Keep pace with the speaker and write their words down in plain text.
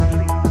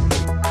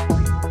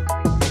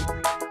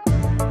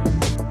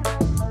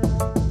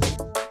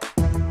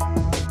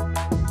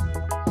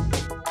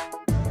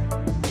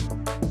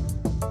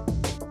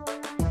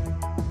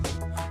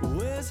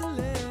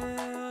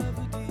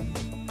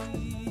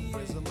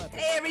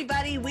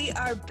everybody. We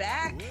are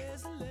back.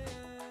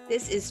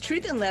 This is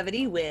Truth and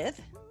Levity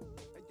with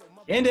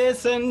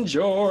Candace and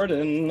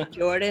Jordan.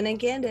 Jordan and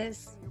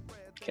Candace.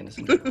 Candace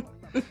and Jordan.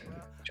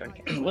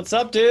 Jordan. What's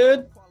up,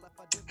 dude?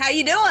 How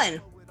you doing?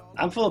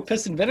 I'm full of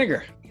piss and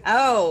vinegar.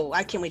 Oh,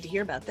 I can't wait to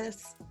hear about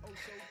this.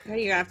 You're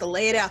going to have to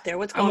lay it out there.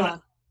 What's going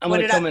on?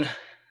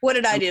 What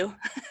did I do?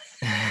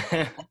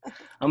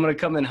 I'm going to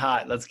come in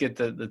hot. Let's get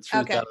the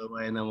truth out of the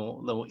way, and then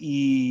we'll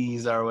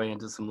ease our way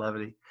into some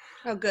levity.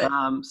 Oh, good.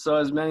 So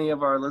as many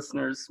of our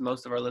listeners,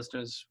 most of our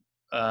listeners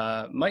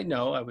might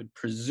know, I would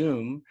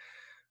presume,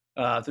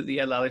 through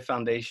the Ed Lally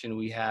Foundation,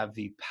 we have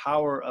the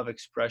Power of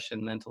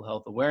Expression Mental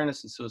Health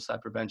Awareness and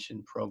Suicide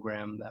Prevention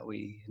program that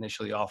we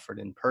initially offered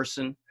in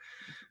person.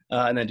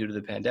 And then due to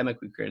the pandemic,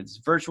 we created this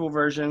virtual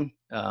version.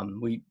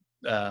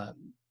 Tara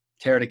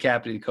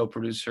DeCapity, the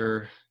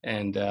co-producer,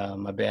 and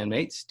my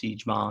bandmates,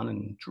 Deej Mon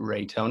and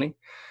Ray Tony,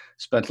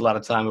 spent a lot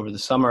of time over the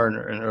summer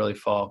and early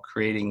fall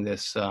creating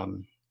this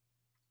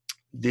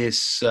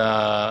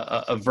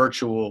a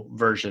virtual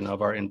version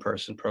of our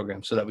in-person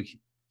program so that we could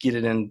get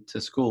it into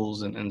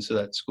schools and so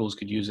that schools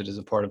could use it as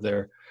a part of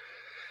their,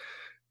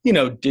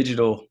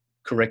 digital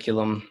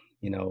curriculum.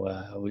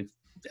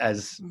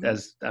 As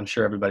I'm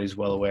sure everybody's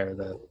well aware,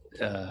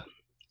 that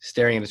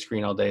staring at a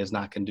screen all day is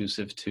not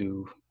conducive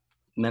to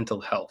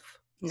mental health.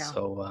 No.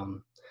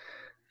 So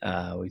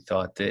we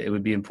thought that it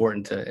would be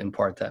important to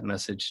impart that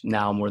message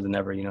now more than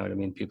ever. You know what I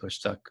mean? People are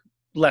stuck,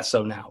 less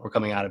so now. We're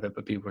coming out of it,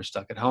 but people are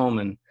stuck at home.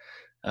 And,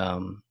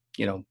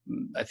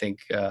 I think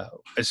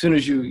as soon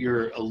as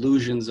your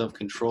illusions of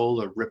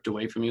control are ripped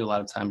away from you, a lot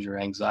of times your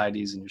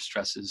anxieties and your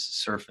stresses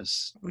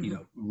surface,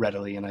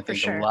 readily. And I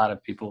think a lot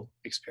of people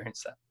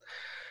experience that.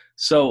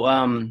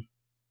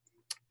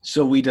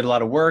 So we did a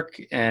lot of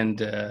work, and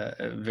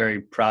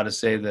very proud to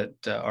say that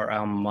our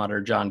alma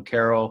mater, John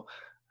Carroll,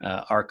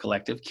 our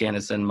collective,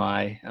 Candace and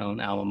my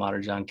own alma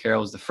mater, John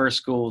Carroll, was the first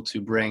school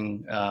to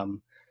bring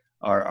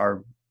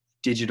our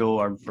digital,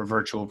 our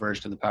virtual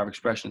version of the Power of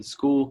Expression to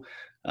school.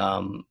 It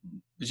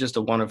was just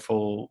a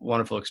wonderful,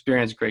 wonderful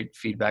experience, great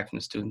feedback from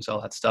the students,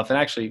 all that stuff. And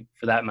actually,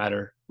 for that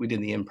matter, we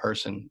did the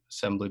in-person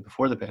assembly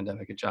before the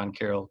pandemic at John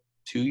Carroll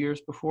 2 years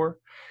before.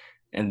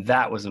 And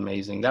that was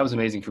amazing. That was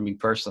amazing for me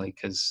personally,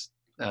 because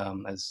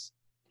as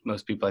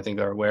most people I think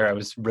are aware, I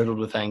was riddled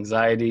with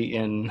anxiety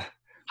in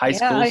high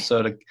school.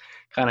 So to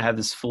kind of have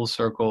this full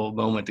circle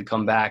moment to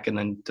come back and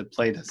then to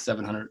play to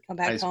 700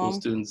 high school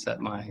students at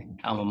my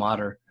alma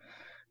mater,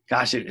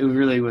 gosh, it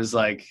really was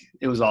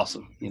it was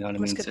awesome. You know what I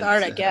mean?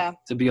 Cathartic,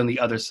 to be on the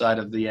other side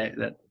of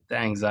the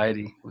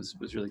anxiety was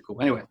really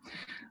cool. Anyway,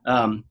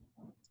 and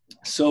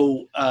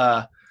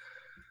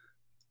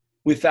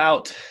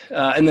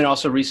then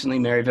also recently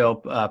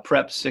Maryville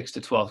Prep 6th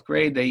to 12th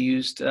grade, they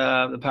used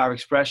the Power of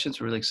Expression.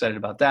 So we're really excited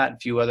about that. A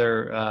few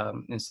other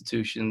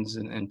institutions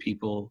and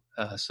people.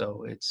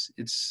 So it's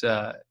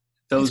a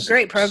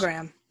great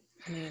program.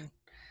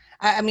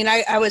 I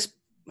was,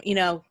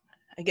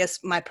 I guess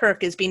my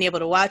perk is being able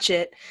to watch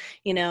it,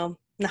 not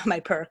my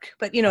perk,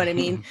 but you know what I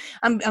mean?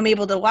 I'm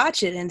able to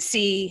watch it and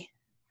see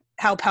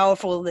how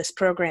powerful this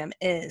program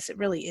is. It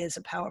really is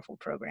a powerful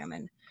program,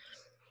 and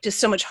just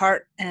so much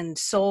heart and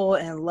soul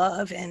and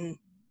love and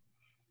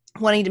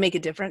wanting to make a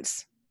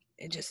difference.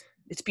 It's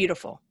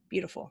beautiful,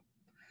 beautiful.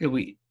 Yeah,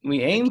 we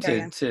aim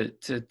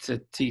to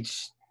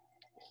teach,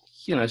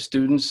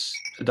 students,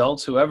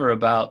 adults, whoever,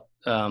 about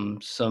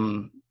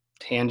some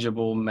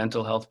tangible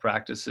mental health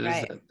practices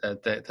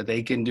that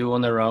they can do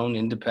on their own,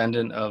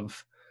 independent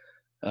of,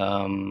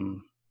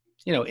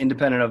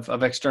 independent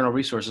of external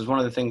resources. One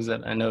of the things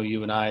that I know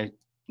you and I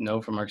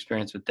know from our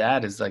experience with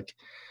Dad is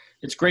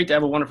it's great to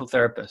have a wonderful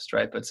therapist,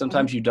 right? But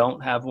sometimes you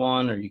don't have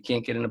one, or you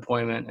can't get an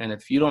appointment. And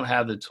if you don't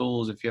have the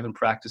tools, if you haven't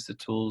practiced the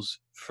tools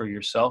for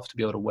yourself to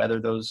be able to weather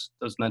those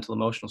mental,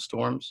 emotional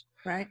storms,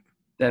 right?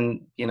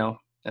 Then,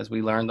 as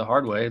we learned the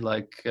hard way,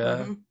 it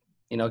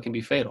can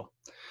be fatal.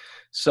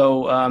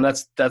 So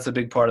that's a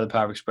big part of the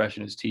Power of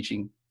Expression, is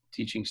teaching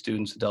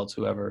students, adults,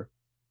 whoever,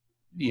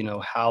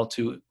 how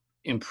to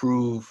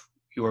improve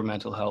your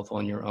mental health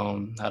on your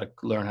own, how to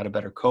learn how to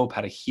better cope,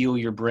 how to heal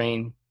your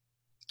brain.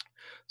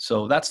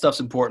 So that stuff's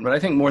important. But I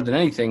think more than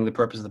anything, the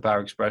purpose of the Power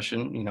of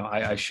Expression,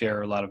 I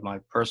share a lot of my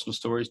personal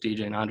stories.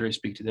 DJ and Andre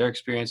speak to their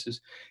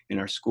experiences. In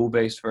our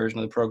school-based version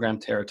of the program,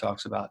 Tara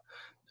talks about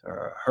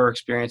her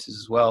experiences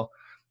as well.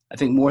 I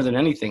think more than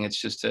anything, it's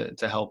just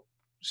to help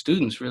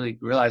students really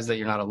realize that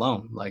you're not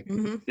alone.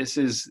 This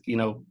is,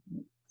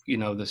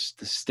 the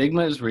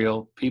stigma is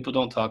real. People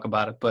don't talk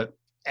about it. But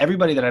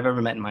everybody that I've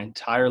ever met in my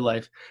entire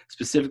life,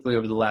 specifically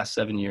over the last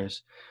 7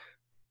 years,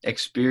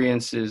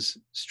 experiences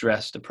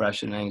stress,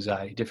 depression,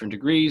 anxiety, different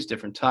degrees,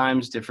 different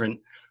times, different,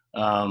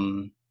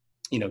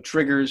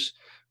 triggers,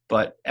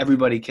 but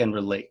everybody can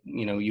relate.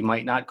 You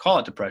might not call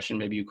it depression.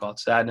 Maybe you call it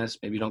sadness.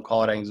 Maybe you don't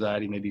call it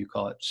anxiety. Maybe you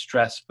call it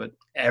stress, but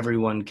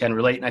everyone can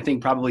relate. And I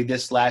think probably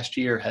this last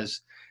year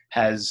has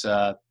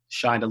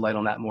shined a light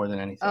on that more than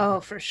anything. Oh,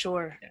 for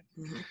sure.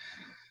 Yeah.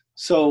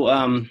 So,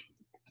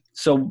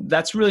 So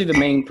that's really the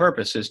main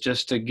purpose, is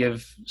just to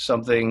give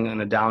something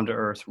in a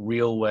down-to-earth,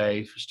 real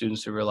way for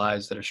students to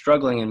realize that are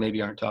struggling and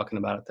maybe aren't talking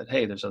about it, that,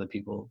 hey, there's other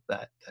people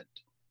that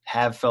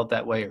have felt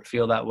that way or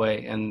feel that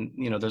way. And,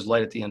 there's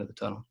light at the end of the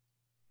tunnel.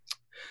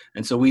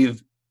 And so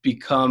we've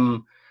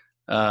become,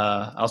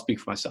 I'll speak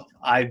for myself,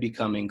 I've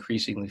become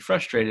increasingly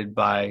frustrated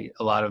by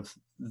a lot of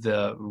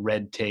the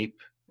red tape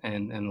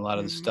and a lot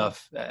of the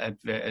stuff at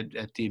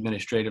the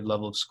administrative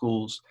level of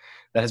schools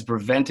that has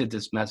prevented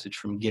this message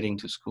from getting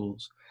to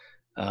schools.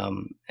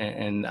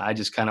 And I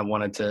just kind of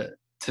wanted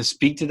to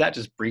speak to that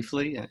just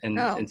briefly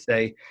and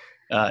say,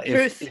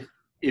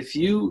 if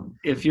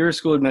you're a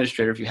school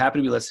administrator, if you happen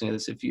to be listening to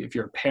this, if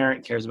you're a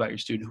parent, cares about your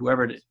student,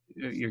 whoever it is,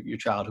 your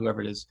child,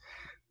 whoever it is,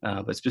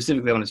 but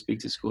specifically I want to speak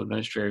to school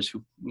administrators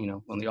who,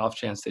 on the off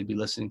chance they'd be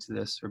listening to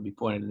this or be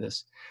pointed to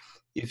this.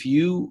 If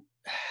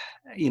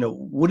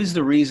what is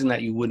the reason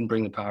that you wouldn't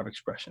bring the power of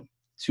expression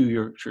to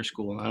your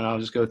school? And I'll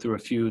just go through a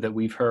few that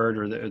we've heard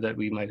or that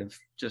we might have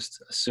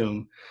just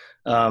assumed.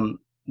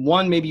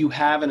 One, maybe you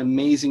have an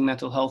amazing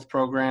mental health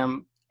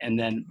program, and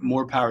then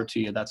more power to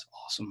you. That's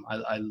awesome.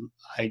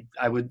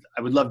 I would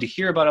love to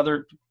hear about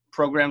other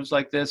programs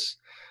like this.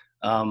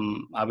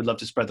 I would love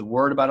to spread the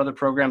word about other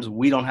programs.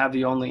 We don't have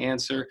the only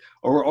answer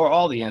or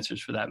all the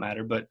answers for that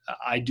matter, but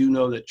I do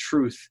know that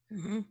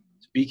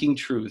speaking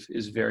truth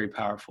is very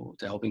powerful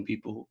to helping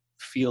people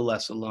feel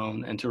less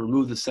alone and to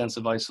remove the sense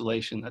of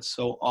isolation that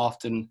so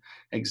often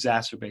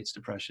exacerbates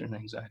depression and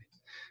anxiety.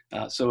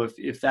 So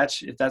if that's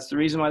the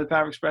reason why the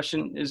power of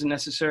expression isn't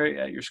necessary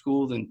at your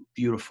school, then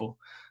beautiful.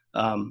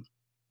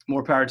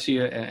 More power to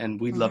you, and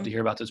we'd love to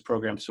hear about those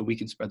programs so we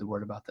can spread the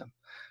word about them.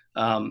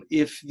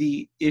 If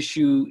the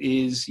issue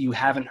is you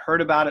haven't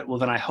heard about it, well,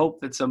 then I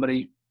hope that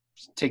somebody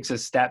takes a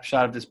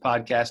snapshot of this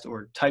podcast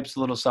or types a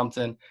little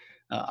something,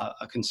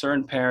 a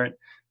concerned parent,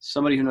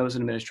 somebody who knows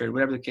an administrator,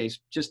 whatever the case,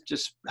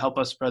 just help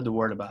us spread the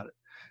word about it.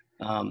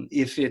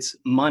 If it's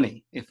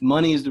money, if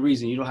money is the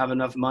reason you don't have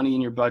enough money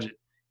in your budget,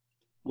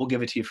 we'll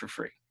give it to you for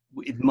free.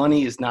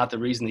 Money is not the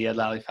reason the Ed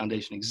Lally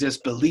Foundation exists.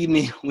 Believe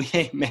me, we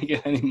ain't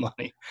making any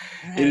money.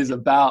 Right. It is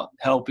about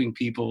helping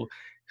people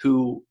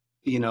who,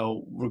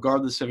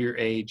 regardless of your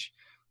age,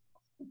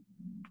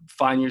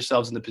 find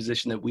yourselves in the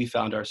position that we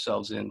found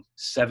ourselves in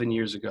 7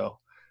 years ago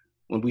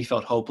when we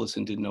felt hopeless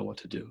and didn't know what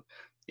to do.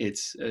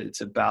 It's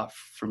about,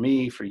 for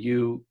me, for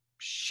you,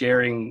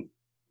 sharing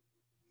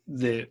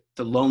the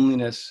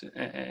loneliness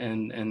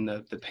and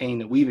the pain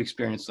that we've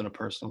experienced on a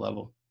personal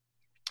level,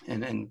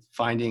 and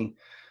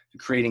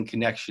creating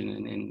connection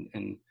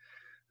and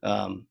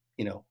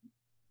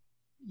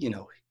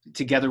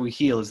together we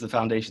heal is the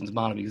foundation's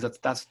motto, because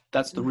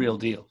that's the real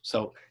deal.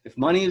 So if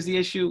money is the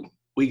issue,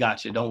 we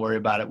got you. Don't worry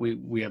about it.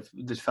 We have,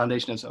 this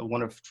foundation has a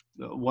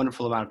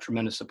wonderful amount of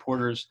tremendous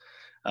supporters.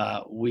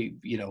 We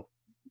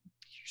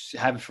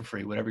have it for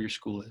free, whatever your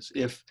school is.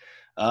 If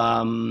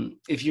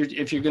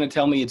you're going to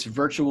tell me it's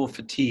virtual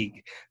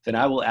fatigue, then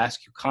I will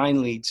ask you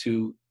kindly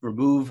to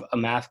remove a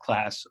math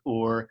class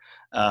or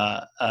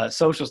a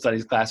social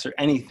studies class or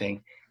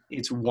anything.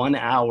 It's 1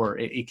 hour.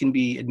 It can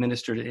be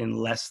administered in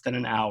less than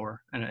an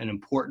hour, an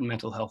important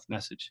mental health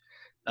message.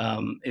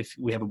 If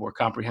we have a more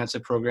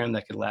comprehensive program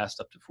that could last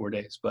up to 4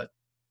 days,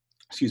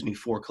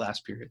 4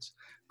 class periods,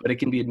 but it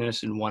can be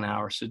administered in 1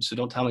 hour. So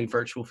don't tell me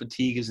virtual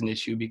fatigue is an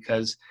issue,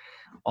 because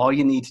all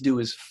you need to do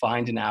is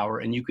find an hour,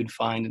 and you can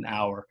find an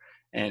hour.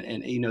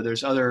 And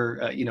there's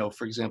other,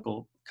 for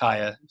example,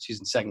 Kaya, she's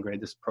in second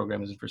grade. This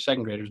program isn't for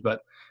second graders,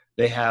 but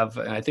they have,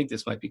 and I think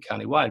this might be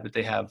countywide, but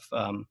they have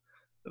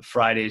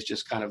Fridays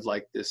just kind of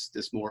like this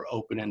more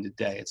open-ended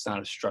day. It's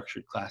not a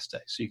structured class day,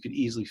 so you could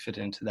easily fit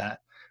into that.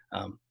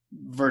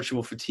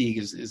 Virtual fatigue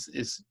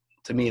is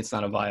to me, it's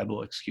not a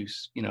viable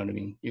excuse. You know what I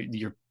mean?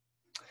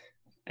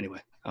 Anyway,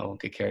 I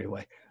won't get carried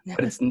away.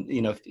 But it's,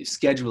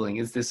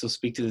 scheduling this will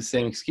speak to the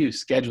same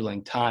excuse.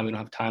 Scheduling time. We don't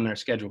have time in our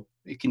schedule.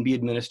 It can be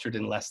administered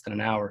in less than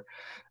an hour.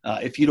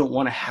 If you don't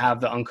want to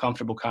have the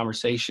uncomfortable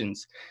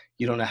conversations,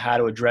 you don't know how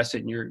to address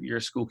it in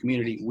your school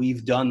community,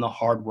 we've done the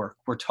hard work.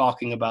 We're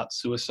talking about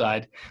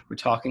suicide. We're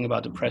talking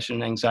about depression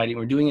and anxiety.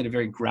 We're doing it in a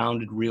very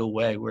grounded, real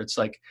way, where it's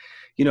like,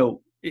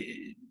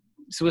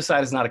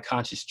 suicide is not a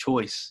conscious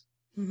choice.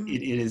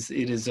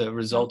 It is a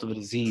result of a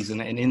disease.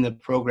 And in the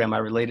program, I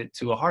relate it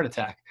to a heart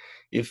attack.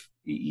 If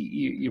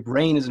your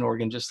brain is an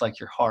organ just like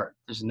your heart,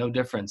 there's no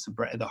difference.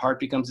 The heart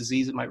becomes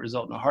disease, it might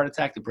result in a heart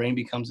attack. The brain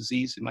becomes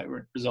disease, it might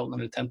result in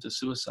an attempt of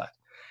suicide.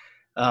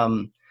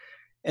 And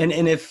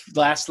if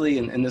lastly,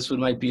 and this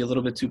might be a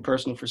little bit too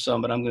personal for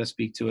some, but I'm going to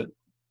speak to it.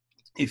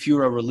 If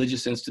you're a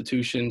religious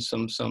institution,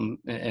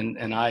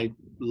 and I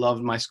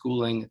loved my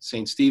schooling at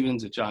St.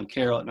 Stephen's, at John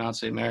Carroll, at Mount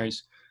St.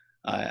 Mary's.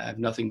 I have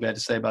nothing bad to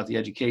say about the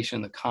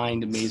education, the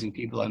kind, amazing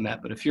people I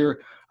met. But if you're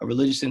a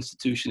religious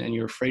institution and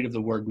you're afraid of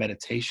the word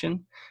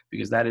meditation,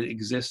 because that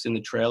exists in the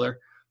trailer,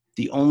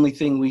 the only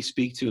thing we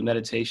speak to in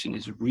meditation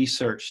is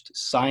researched,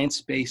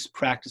 science-based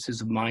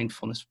practices of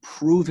mindfulness,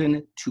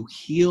 proven to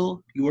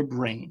heal your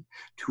brain,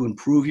 to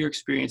improve your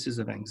experiences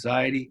of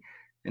anxiety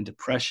and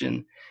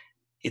depression.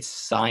 It's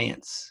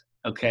science.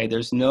 Okay.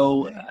 There's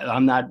no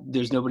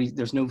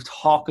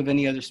talk of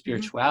any other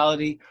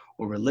spirituality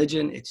or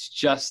religion. It's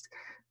just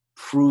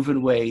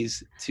proven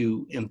ways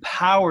to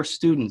empower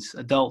students,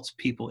 adults,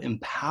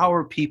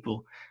 empower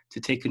people to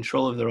take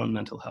control of their own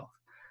mental health.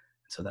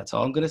 So that's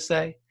all I'm going to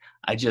say.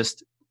 I've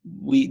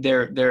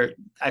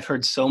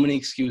heard so many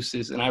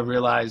excuses, and I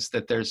realize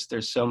that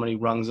there's so many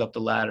rungs up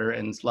the ladder,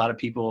 and a lot of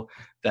people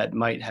that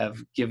might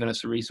have given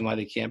us a reason why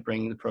they can't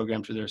bring the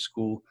program to their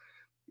school.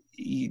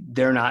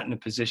 They're not in a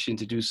position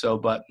to do so,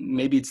 but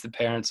maybe it's the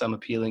parents I'm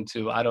appealing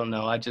to. I don't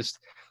know.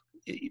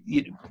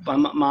 My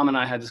mom and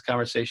I had this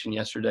conversation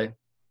yesterday.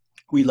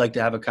 We'd like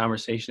to have a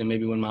conversation, and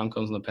maybe when Mom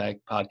comes on the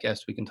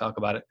podcast, we can talk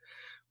about it.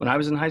 When I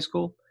was in high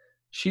school,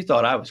 she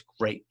thought I was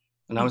great.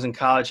 When I was in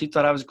college, she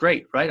thought I was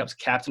great, right? I was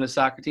captain of the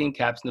soccer team,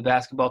 captain of the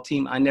basketball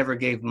team. I never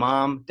gave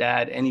mom,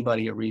 dad,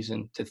 anybody a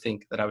reason to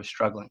think that I was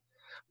struggling.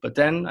 But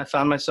then I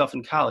found myself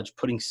in college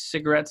putting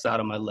cigarettes out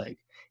of my leg,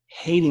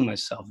 hating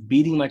myself,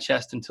 beating my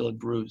chest until it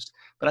bruised.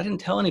 But I didn't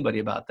tell anybody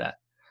about that.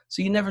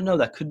 So you never know.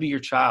 That could be your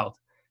child.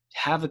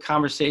 Have the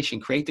conversation,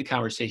 create the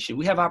conversation.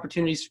 We have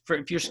opportunities for,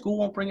 if your school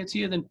won't bring it to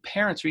you, then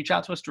parents reach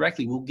out to us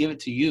directly. We'll give it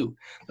to you.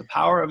 The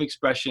power of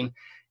expression,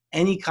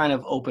 any kind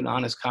of open,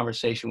 honest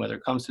conversation, whether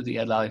it comes through the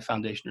Ed Lally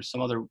Foundation or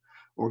some other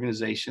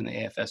organization, the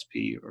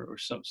AFSP or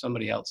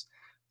somebody else,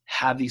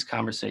 have these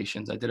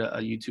conversations. I did a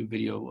YouTube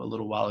video a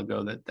little while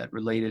ago that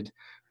related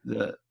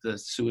the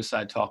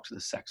suicide talk to the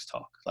sex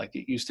talk. Like,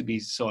 it used to be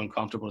so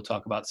uncomfortable to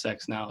talk about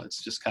sex. Now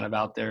it's just kind of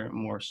out there,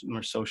 more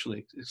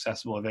socially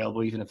accessible,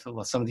 available, even if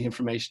some of the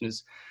information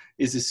is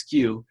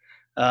askew.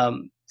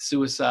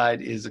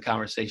 Suicide is a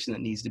conversation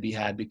that needs to be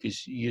had,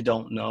 because you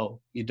don't know.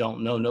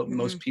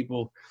 Most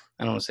people,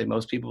 I don't want to say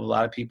most people, a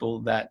lot of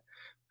people that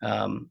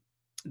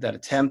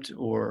attempt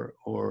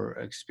or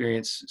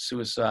experience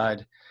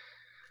suicide,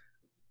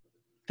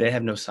 they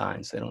have no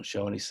signs. They don't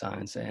show any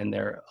signs, and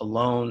they're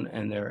alone,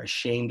 and they're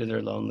ashamed of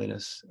their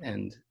loneliness.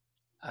 And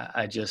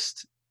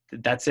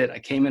that's it. I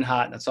came in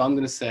hot. That's all I'm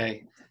going to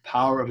say. The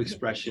power of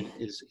expression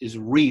is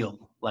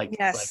real. Like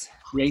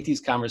create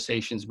these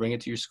conversations, bring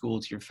it to your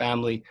school, to your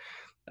family.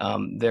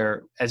 There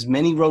are as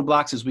many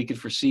roadblocks as we could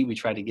foresee. We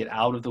try to get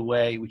out of the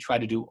way. We try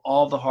to do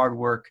all the hard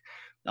work.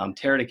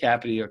 Tara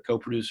DeCapity, our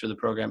co-producer of the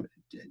program,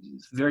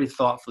 very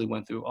thoughtfully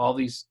went through all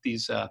these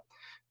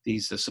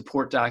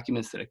support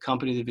documents that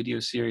accompany the video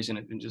series.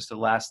 And just the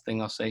last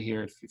thing I'll say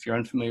here, if you're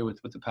unfamiliar with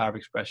what the power of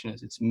expression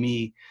is, it's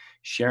me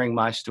sharing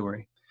my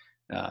story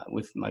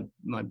with my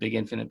big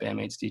infinite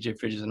bandmates, DJ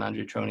Fridges and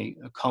Andre Troney,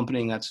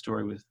 accompanying that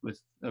story with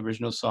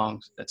original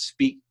songs that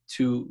speak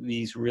to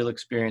these real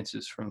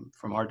experiences, from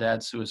our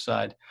dad's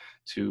suicide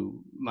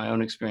to my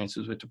own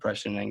experiences with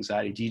depression and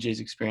anxiety, DJ's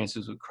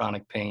experiences with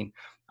chronic pain,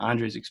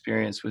 Andre's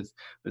experience with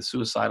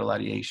suicidal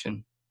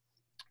ideation.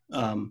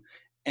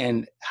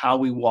 And how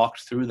we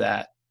walked through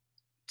that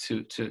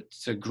to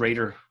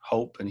greater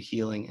hope and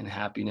healing and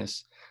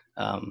happiness.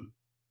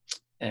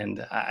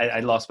 And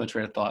I lost my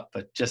train of thought,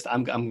 but just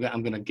I'm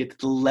gonna get to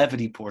the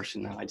levity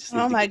portion now.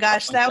 Oh my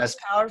gosh, that was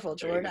powerful,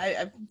 George.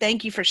 I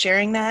thank you for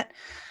sharing that.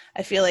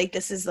 I feel like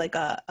this is like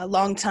a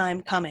long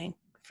time coming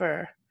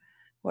for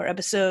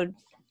episode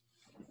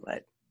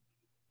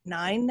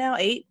 9 now,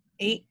 8,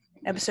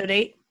 episode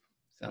 8.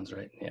 Sounds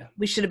right. Yeah.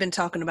 We should have been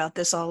talking about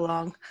this all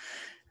along.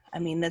 I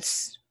mean,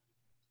 that's.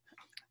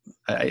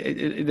 For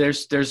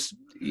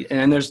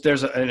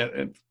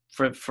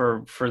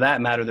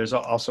that matter, there's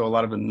also a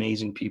lot of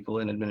amazing people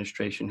in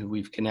administration who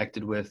we've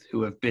connected with,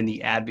 who have been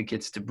the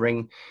advocates to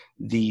bring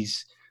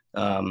these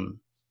kind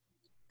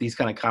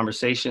of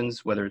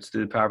conversations, whether it's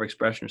through the power of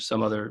expression or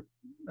some other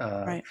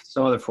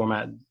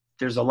format.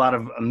 There's a lot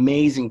of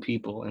amazing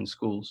people in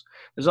schools.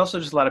 There's also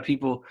just a lot of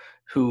people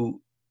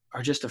who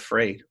are just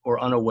afraid or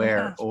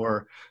unaware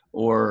or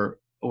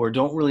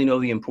don't really know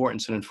the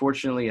importance. And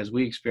unfortunately, as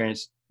we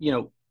experienced,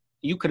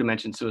 you could have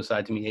mentioned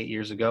suicide to me 8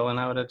 years ago, and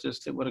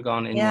it would have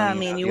gone in. Yeah, I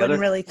mean, you wouldn't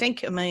really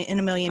think in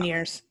a million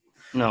years.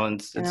 No,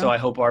 and so I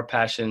hope our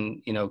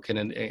passion,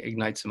 can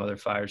ignite some other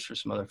fires for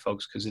some other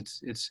folks, because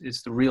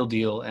it's the real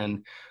deal.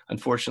 And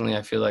unfortunately,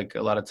 I feel like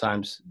a lot of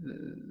times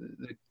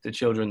the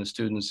children, the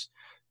students,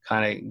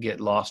 kind of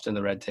get lost in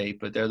the red tape,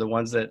 but they're the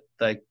ones that,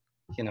 like,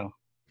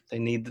 they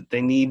need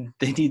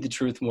the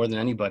truth more than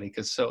anybody,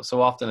 because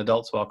so often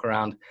adults walk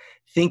around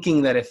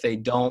thinking that if they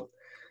don't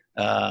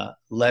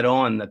let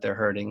on that they're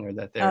hurting or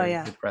that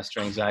they're depressed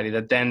or anxiety,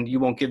 that then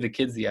you won't give the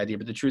kids the idea.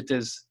 But the truth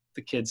is,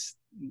 the kids,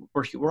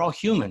 we're all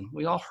human.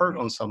 We all hurt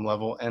on some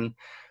level, and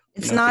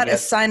it's not a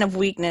sign of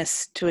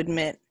weakness to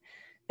admit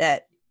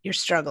that you're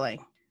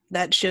struggling.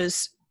 That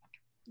shows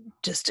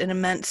just an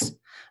immense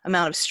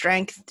amount of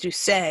strength to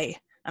say,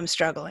 I'm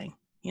struggling.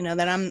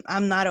 That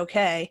I'm not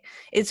okay.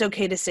 It's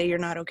okay to say you're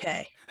not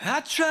okay.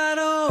 I try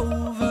to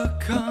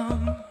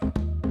overcome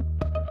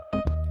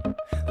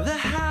the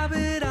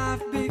habit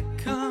I've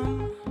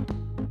become,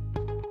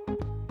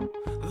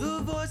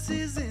 the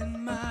voices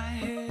in my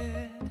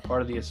head.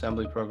 Part of the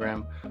assembly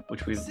program,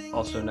 which we've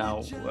also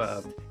now,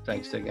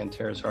 thanks to, again,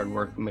 Tara's hard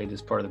work, made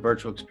this part of the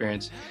virtual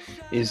experience,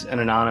 is an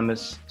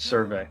anonymous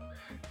survey.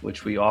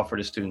 which we offer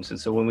to students. And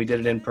so when we did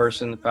it in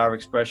person, the Power of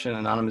Expression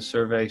anonymous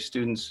survey,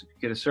 students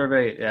get a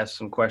survey, it asks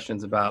some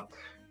questions about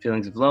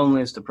feelings of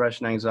loneliness,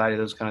 depression, anxiety,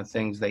 those kind of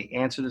things. They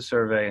answer the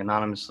survey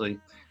anonymously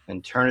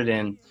and turn it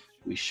in.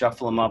 We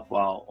shuffle them up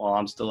while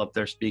I'm still up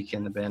there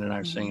speaking, the band and I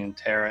are singing,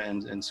 Tara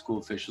and school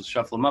officials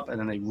shuffle them up, and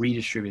then they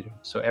redistribute them.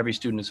 So every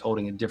student is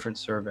holding a different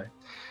survey.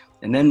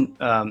 And then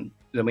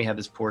we have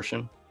this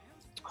portion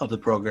of the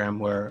program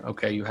where,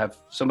 okay, you have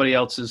somebody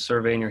else's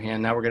survey in your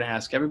hand. Now we're going to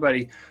ask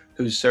everybody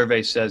whose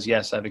survey says,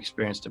 yes, I've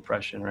experienced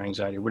depression or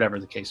anxiety, or whatever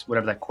the case,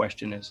 whatever that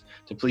question is,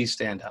 to please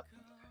stand up.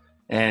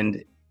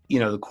 And,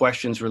 the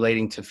questions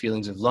relating to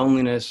feelings of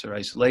loneliness or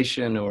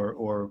isolation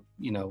or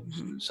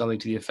something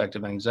to the effect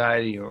of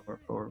anxiety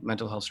or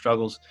mental health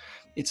struggles,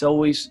 it's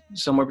always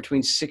somewhere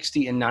between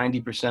 60 and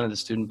 90% of the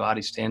student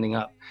body standing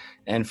up.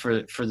 And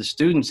for the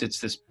students, it's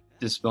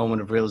this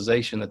moment of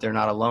realization that they're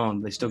not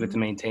alone. They still get to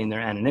maintain their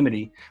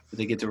anonymity, but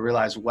they get to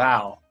realize,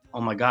 wow, oh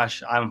my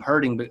gosh, I'm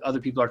hurting, but other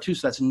people are too.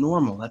 So that's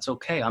normal. That's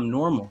okay. I'm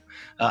normal.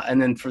 And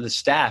then for the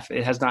staff,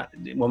 it has not,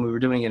 when we were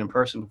doing it in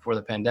person before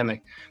the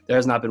pandemic, there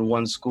has not been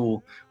one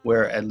school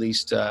where at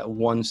least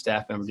one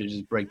staff member did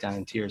just break down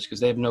in tears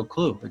because they have no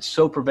clue. It's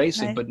so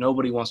pervasive, right, but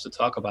nobody wants to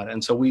talk about it.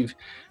 And so we've,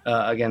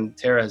 again,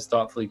 Tara has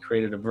thoughtfully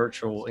created a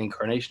virtual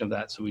incarnation of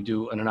that. So we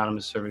do an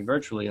anonymous survey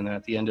virtually. And then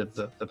at the end of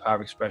the Power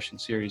of Expression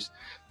series,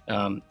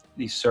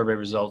 these survey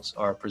results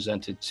are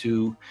presented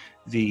to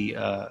the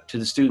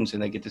students,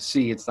 and they get to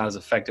see it's not as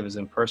effective as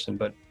in person,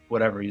 but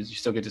whatever, you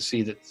still get to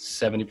see that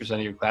 70%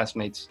 of your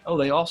classmates, oh,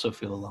 they also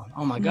feel alone.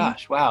 Oh my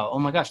gosh, wow. Oh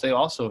my gosh, they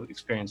also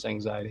experience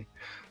anxiety.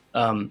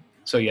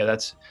 So yeah,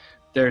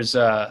 there's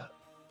a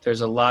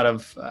lot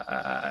of,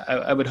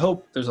 I would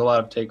hope there's a lot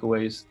of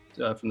takeaways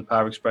from the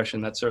Power of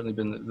Expression. That's certainly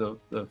been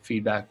the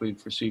feedback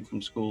we've received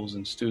from schools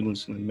and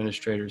students and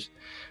administrators.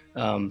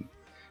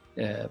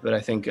 But I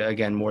think,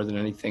 again, more than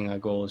anything, our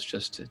goal is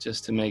just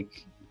to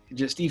make,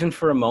 just even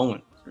for a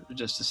moment,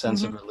 just a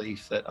sense of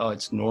relief that, oh,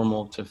 it's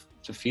normal to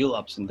feel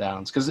ups and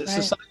downs, because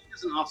society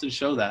doesn't often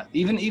show that.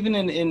 Even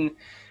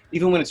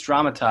when it's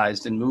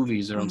dramatized in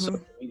movies or on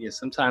social media,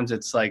 sometimes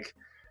it's like,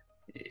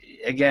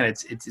 again,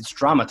 it's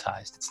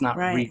dramatized. It's not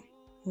real.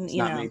 It's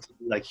not made to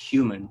be like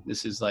human.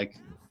 This is like,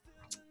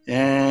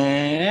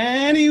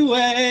 anyway,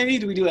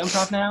 do we do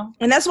improv now?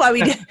 And that's why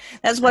we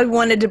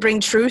wanted to bring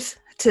truth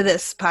to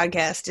this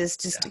podcast, is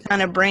just to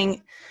kind of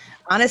bring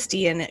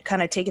honesty and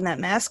kind of taking that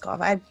mask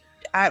off.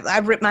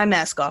 I've ripped my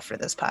mask off for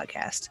this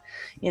podcast,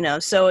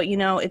 so,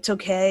 it's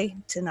okay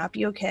to not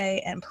be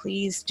okay, and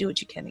please do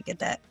what you can to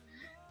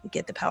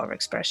get the Power of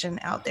Expression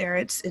out there.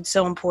 It's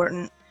so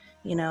important,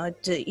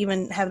 to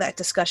even have that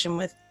discussion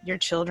with your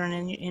children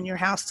in your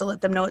house, to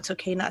let them know it's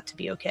okay not to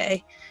be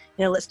okay.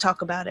 Let's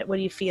talk about it. What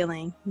are you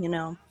feeling?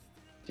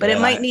 But it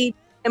might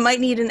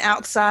need an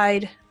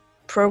outside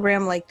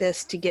program like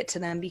this to get to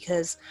them,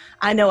 because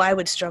I know I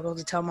would struggle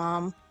to tell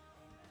mom,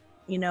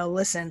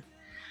 listen,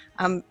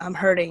 I'm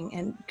hurting,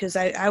 and because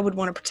I would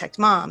want to protect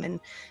mom and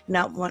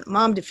not want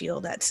mom to feel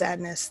that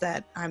sadness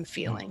that I'm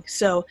feeling.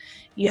 So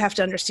you have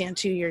to understand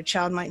too, your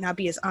child might not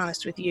be as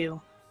honest with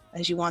you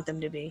as you want them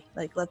to be.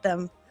 Like, let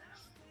them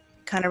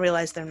kind of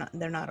realize they're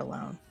not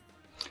alone.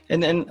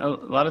 And then a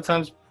lot of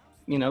times,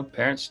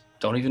 parents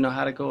don't even know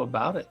how to go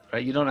about it,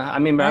 right? You don't know. I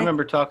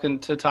remember talking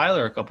to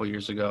Tyler a couple of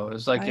years ago.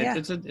 It's like,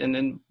 and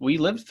then we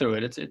lived through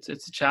it. It's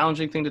a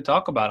challenging thing to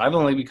talk about. I've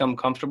only become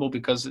comfortable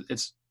because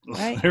it's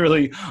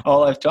literally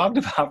all I've talked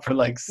about for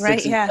like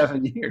 6 and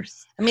 7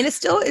 years.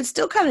 It's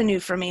still kind of new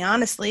for me,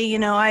 honestly.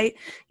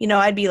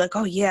 I'd be like,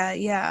 oh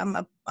yeah,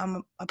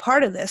 I'm a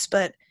part of this,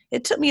 but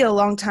it took me a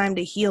long time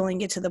to heal and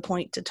get to the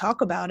point to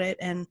talk about it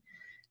and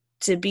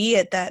to be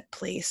at that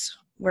place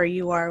where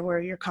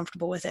you're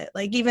comfortable with it.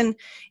 Like, even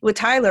with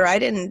Tyler, I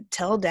didn't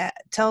tell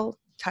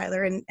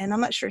Tyler, and I'm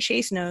not sure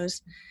Chase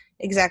knows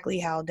exactly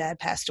how Dad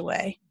passed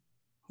away,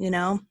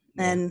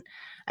 and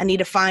I need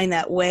to find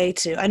that way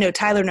I know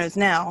Tyler knows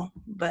now,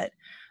 but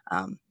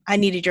I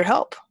needed your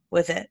help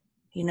with it.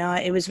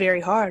 It was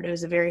very hard. It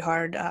was a very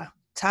hard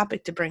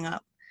topic to bring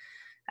up.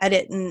 I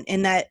didn't,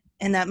 in that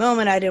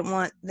moment, I didn't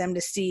want them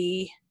to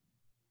see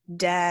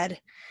Dad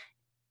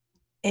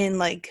in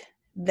like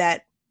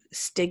that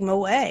stigma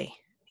way.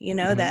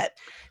 That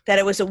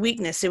it was a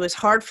weakness. It was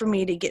hard for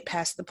me to get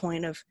past the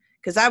point of,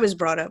 because I was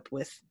brought up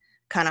with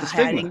kind of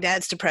hiding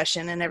Dad's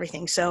depression and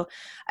everything. So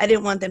I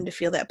didn't want them to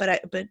feel that.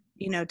 But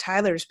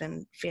Tyler's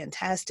been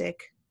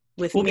fantastic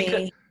with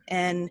me,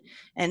 and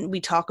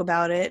we talk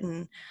about it,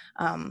 and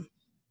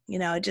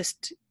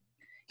just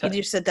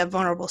at that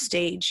vulnerable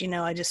stage.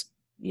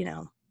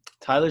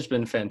 Tyler's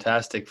been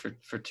fantastic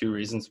for 2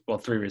 reasons. Well,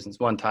 3 reasons.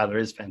 1, Tyler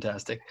is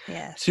fantastic.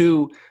 Yes.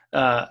 2,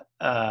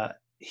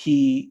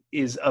 he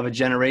is of a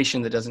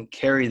generation that doesn't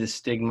carry the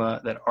stigma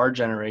that our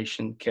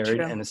generation carried,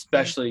 True. and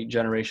especially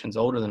generations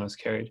older than us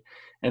carried.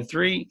 And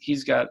 3,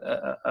 he's got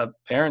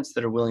parents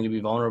that are willing to be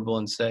vulnerable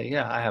and say,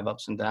 yeah, I have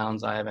ups and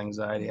downs. I have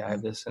anxiety. I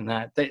have this and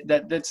that.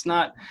 That's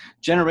not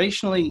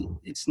generationally.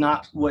 It's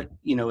not what,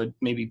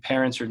 maybe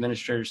parents or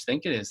administrators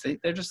think it is.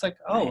 They're just like,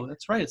 oh,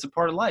 that's right. It's a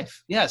part of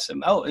life. Yes.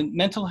 And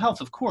mental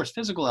health, of course.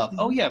 Physical health.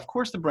 Oh yeah, of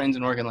course the brain's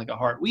an organ like a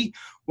heart.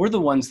 We're the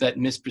ones that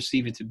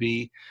misperceive it to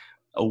be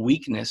a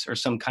weakness or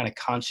some kind of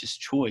conscious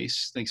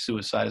choice, like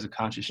suicide is a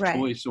conscious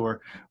choice,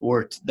 or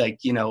like,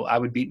 I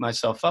would beat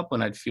myself up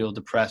when I'd feel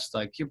depressed,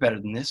 like, you're better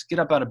than this, get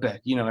up out of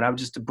bed, and I would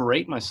just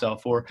berate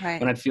myself, or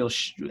when I'd feel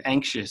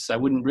anxious, I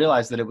wouldn't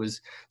realize that it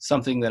was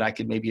something that I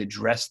could maybe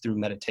address through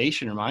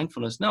meditation or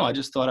mindfulness. No, I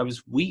just thought I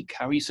was weak.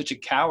 How are you such a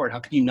coward? How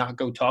can you not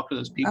go talk to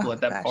those people at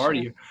that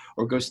party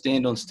or go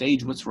stand on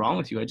stage? What's wrong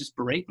with you? I just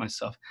berate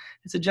myself.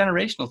 It's a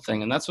generational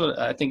thing. And that's what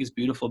I think is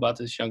beautiful about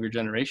this younger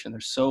generation.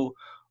 They're so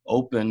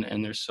open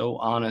and they're so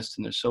honest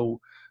and they're so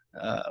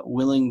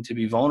willing to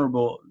be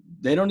vulnerable.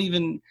 They don't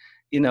even,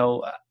 they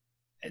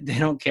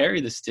don't carry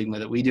the stigma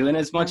that we do. And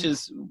as much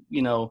as,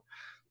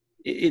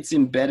 it's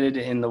embedded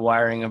in the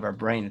wiring of our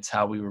brain, it's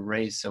how we were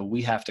raised. So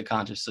we have to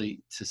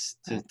consciously to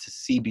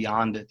see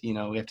beyond it.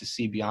 We have to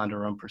see beyond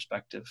our own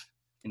perspective,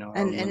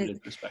 our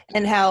limited perspective.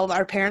 And how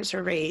our parents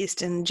are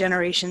raised and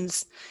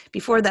generations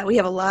before that. We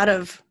have a lot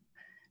of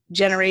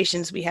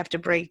generations we have to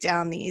break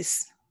down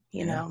these,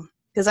 know.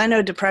 Because I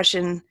know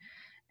depression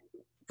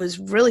was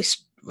really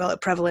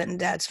prevalent in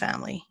Dad's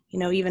family,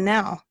 even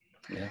now,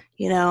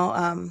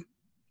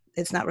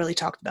 it's not really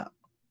talked about.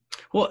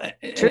 Well,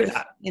 truth,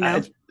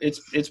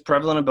 it's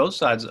prevalent on both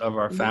sides of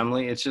our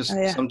family. It's just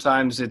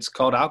sometimes it's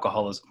called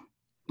alcoholism,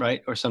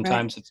 right? Or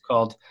sometimes it's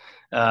called,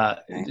 I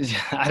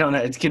don't know,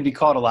 it can be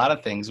called a lot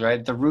of things,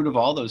 right? The root of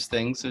all those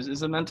things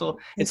is a mental,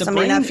 it's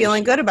somebody a brain not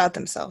feeling issue. Good about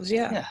themselves.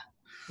 Yeah.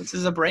 This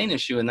is a brain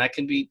issue, and that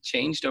can be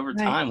changed over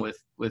time with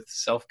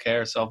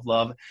self-care,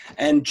 self-love,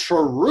 and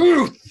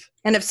truth.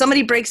 And if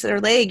somebody breaks their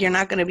leg, you're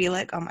not going to be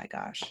like, oh my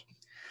gosh,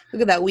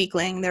 look at that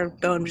weakling, their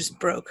bone just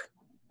broke.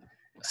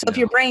 So if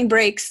your brain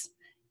breaks,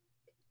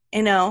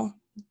 you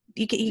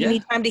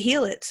need time to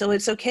heal it. So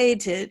it's okay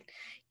to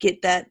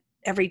get that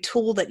every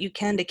tool that you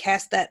can to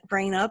cast that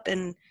brain up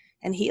and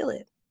heal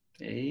it.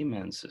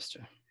 Amen,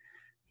 sister.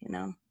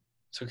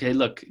 It's okay.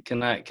 Look,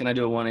 can I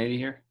do a 180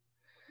 here?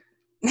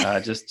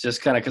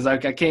 Just kind of, because I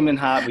came in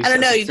hot. I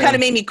don't know. You kind of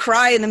made me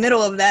cry in the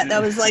middle of that.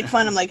 That was like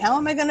fun. I'm like, how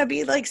am I going to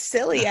be like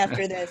silly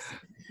after this?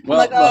 I'm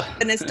like, oh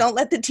goodness, don't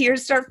let the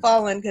tears start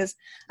falling, because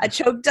I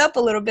choked up a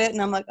little bit, and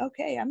I'm like,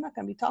 okay, I'm not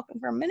going to be talking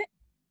for a minute.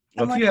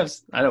 Well, if you have,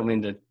 I don't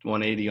mean to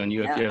 180 on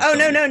you.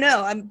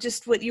 No. I'm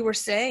just what you were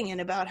saying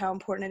and about how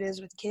important it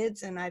is with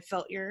kids, and I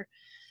felt your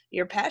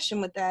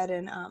passion with that,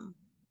 and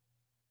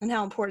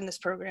how important this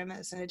program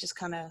is, and it just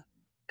kind of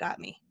got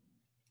me,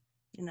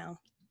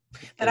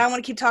 But I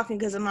want to keep talking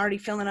because I'm already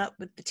filling up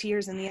with the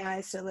tears in the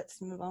eyes. So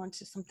let's move on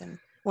to something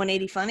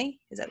 180 funny.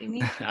 Is that what you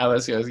mean?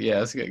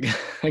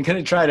 I'm going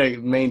to try to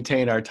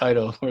maintain our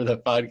title for the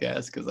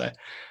podcast because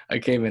I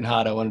came in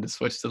hot. I wanted to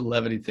switch to the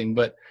levity thing.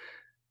 But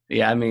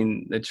yeah, I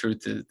mean, the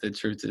truth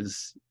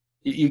is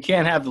you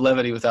can't have the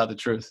levity without the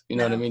truth. You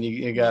know what I mean?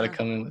 You got to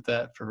come in with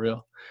that for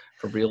real,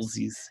 for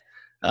realsies.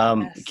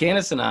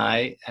 Candace and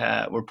I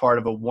were part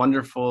of a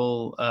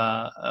wonderful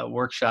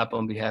workshop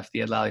on behalf of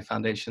the Ed Lally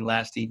Foundation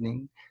last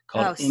evening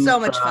called so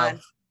much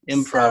fun.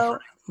 Improv. So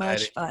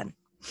much fun.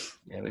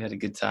 Yeah, we had a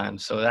good time.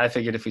 So I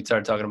figured if we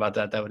started talking about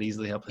that would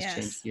easily help us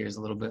change gears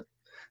a little bit.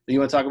 Do you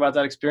want to talk about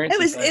that experience?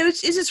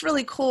 It's just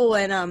really cool.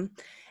 And,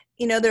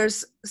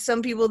 there's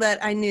some people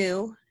that I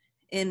knew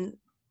in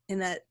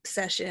that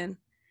session,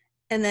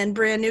 and then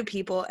brand new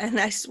people. And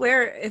I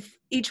swear, if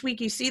each week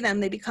you see them,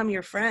 they become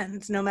your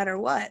friends no matter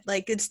what.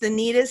 Like, it's the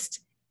neatest,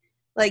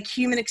 like,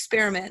 human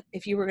experiment,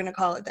 if you were going to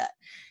call it that,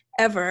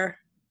 ever.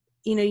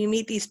 You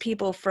meet these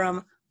people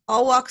from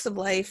all walks of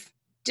life,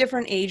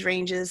 different age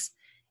ranges,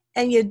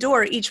 and you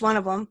adore each one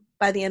of them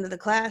by the end of the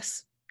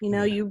class.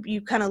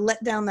 You kind of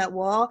let down that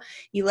wall,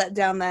 you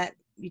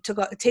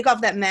take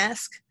off that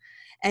mask,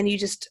 and you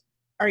just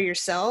are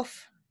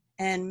yourself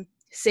and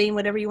saying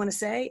whatever you want to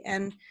say.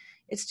 And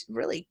it's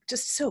really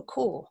just so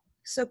cool,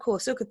 so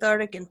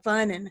cathartic and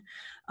fun. And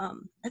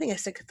I think I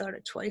said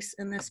cathartic twice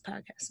in this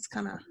podcast.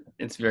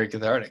 It's very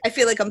cathartic. I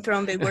feel like I'm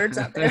throwing big words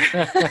out there.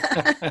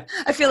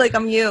 I feel like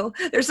I'm you.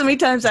 There's so many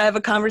times I have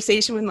a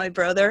conversation with my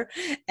brother,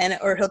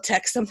 or he'll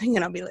text something,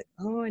 and I'll be like,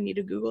 oh, I need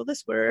to Google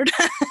this word.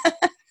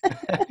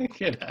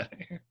 Get out of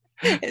here.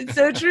 It's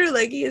so true.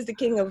 Like, he is the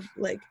king of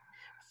like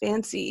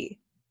fancy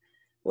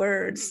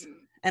words,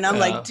 and I'm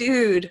like,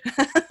 dude.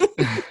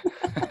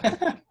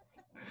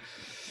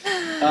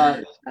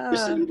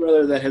 Your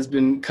brother that has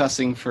been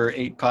cussing for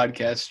 8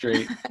 podcasts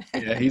straight.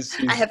 Yeah, he's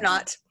I have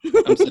not.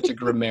 I'm such a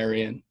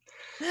grammarian.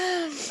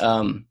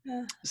 So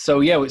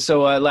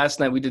last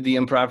night we did the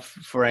Improv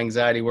for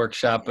Anxiety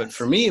workshop, but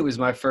for me it was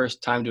my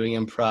first time doing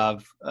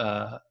improv,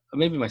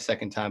 maybe my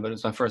second time, but it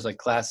was my first like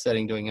class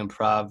setting doing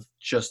improv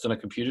just on a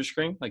computer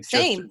screen. Like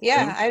same.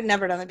 Yeah, I've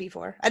never done it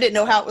before. I didn't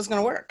know how it was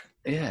going to work.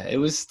 Yeah, it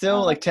was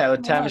still like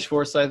Tavish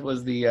Forsyth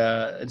was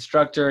the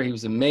instructor. He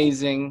was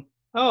amazing.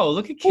 Oh,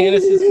 look at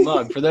Candace's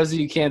mug. For those of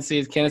you who can't see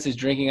it, Candace is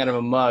drinking out of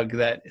a mug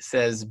that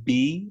says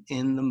 "Be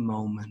in the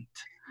moment."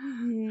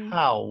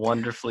 How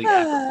wonderfully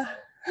epic.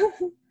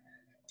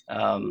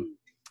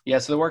 Yeah,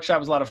 so the workshop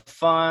was a lot of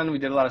fun. We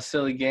did a lot of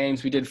silly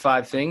games. We did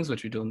 5 things,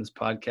 which we do in this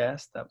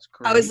podcast. That was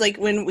great. I was like,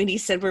 when he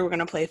said we were going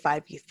to play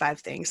five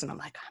things, and I'm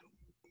like,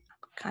 I'm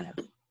kind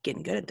of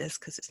getting good at this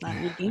because it's not a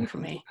new game for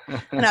me.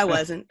 And I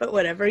wasn't, but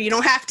whatever. You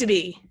don't have to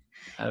be.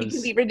 You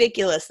can be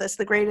ridiculous. That's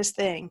the greatest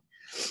thing.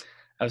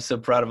 I was so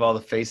proud of all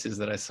the faces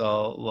that I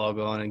saw log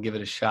on and give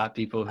it a shot.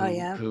 People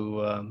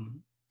who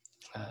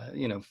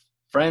you know,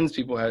 friends,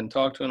 people I hadn't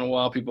talked to in a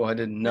while, people I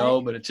didn't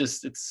know, but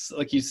it's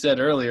like you said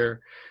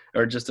earlier,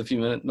 or just a few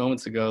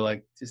moments ago,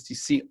 like just you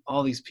see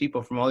all these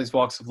people from all these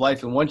walks of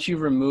life. And once you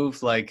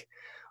remove like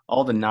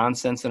all the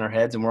nonsense in our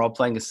heads and we're all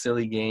playing a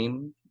silly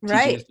game,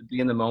 teaching us to be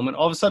in the moment,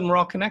 all of a sudden we're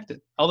all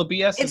connected. All the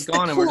BS is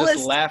gone and we're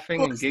just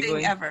laughing and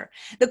giggling. Ever.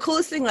 The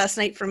coolest thing last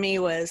night for me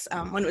was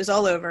when it was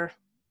all over,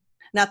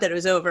 not that it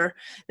was over,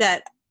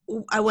 that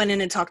I went in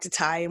and talked to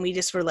Ty and we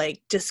just were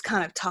like, just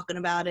kind of talking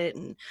about it.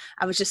 And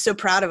I was just so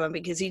proud of him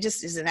because he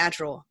just is a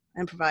natural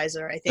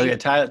improviser, I think. Oh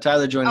yeah,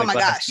 Tyler joined the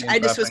class. Oh my gosh. I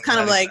just was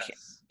kind of like,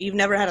 you've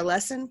never had a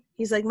lesson?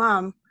 He's like,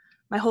 Mom,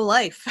 my whole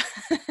life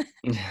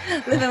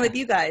living with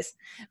you guys.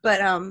 But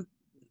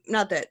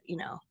not that, you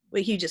know,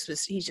 he's just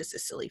a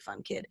silly,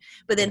 fun kid.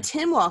 But then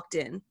Tim walked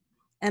in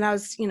and I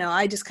was, you know,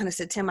 I just kind of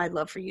said, Tim, I'd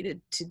love for you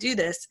to do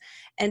this.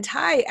 And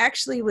Ty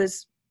actually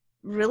was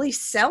really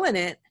selling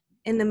it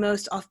in the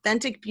most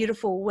authentic,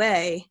 beautiful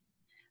way.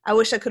 I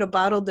wish I could have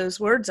bottled those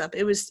words up.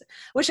 I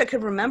wish I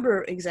could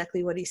remember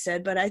exactly what he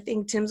said, but I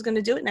think Tim's going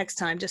to do it next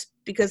time just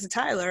because of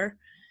Tyler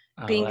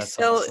being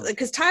so, awesome.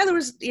 Because Tyler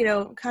was, you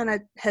know, kind of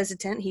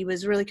hesitant. He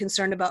was really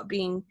concerned about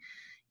being,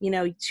 you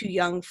know, too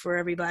young for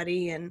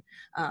everybody and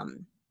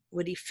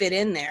would he fit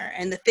in there?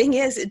 And the thing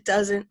is, it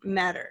doesn't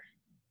matter.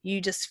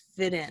 You just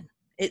fit in.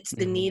 It's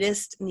the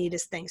neatest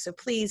thing. So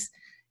please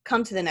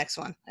come to the next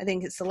one. I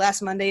think it's the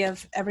last Monday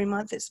of every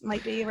month. It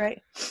might be,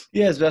 right?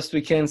 Yeah, as best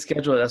we can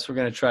schedule it. That's what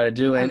we're going to try to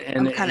do. And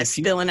I'm kind of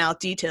spilling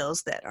out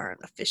details that aren't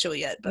official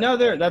yet. But no,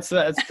 that's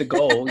the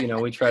goal. You know,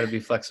 we try to be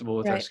flexible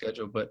with our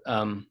schedule. But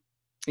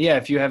yeah,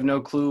 if you have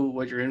no clue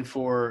what you're in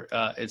for,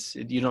 it's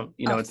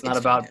not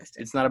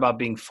about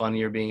being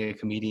funny or being a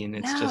comedian.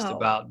 It's just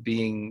about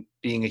being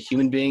a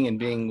human being and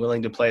being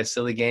willing to play a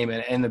silly game.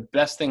 And the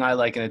best thing I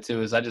like in it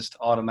too is I just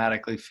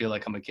automatically feel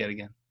like I'm a kid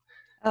again.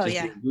 Oh,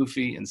 just being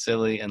goofy and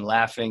silly and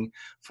laughing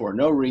for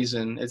no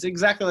reason. It's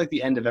exactly like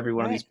the end of every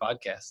one of these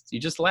podcasts. You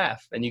just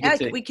laugh and you get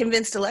to. We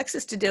convinced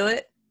Alexis to do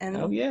it, and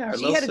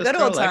she had a good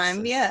old time.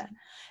 Alexis. Yeah,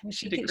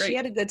 she did great. She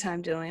had a good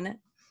time doing it.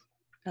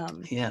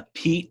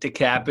 Pete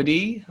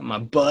DeCapity, my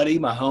buddy,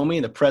 my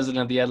homie, the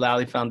president of the Ed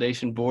Lally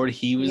Foundation board,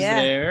 he was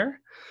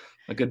there.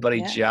 My good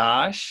buddy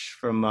Josh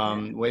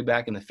from way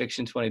back in the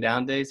Fiction 20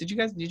 Down days. Did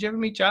you ever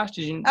meet Josh?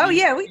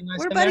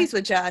 We're buddies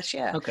with Josh.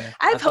 Yeah. Okay.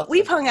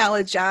 We've hung out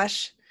with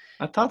Josh.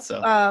 I thought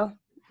so.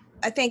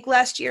 I think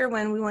last year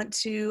when we went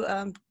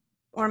to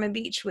Ormond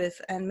Beach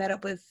and met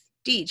up with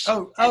Deej.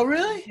 Oh,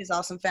 really? His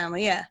awesome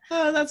family, yeah.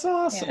 Oh, that's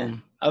awesome. Yeah.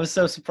 I was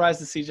so surprised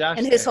to see Josh.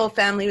 And his whole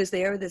family was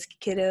there with his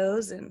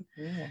kiddos, and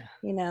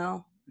you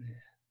know.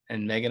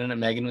 And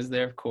Megan was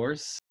there, of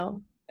course.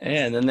 Oh.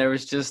 And then there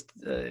was just,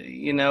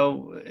 you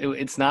know,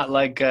 it's not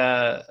like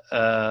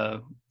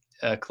a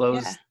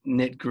close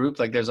knit group.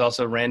 Like there's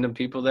also random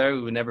people there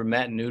who we never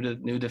met, new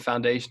to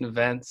foundation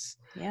events.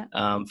 Yeah.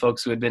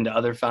 Folks who had been to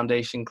other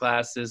foundation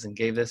classes and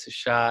gave this a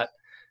shot.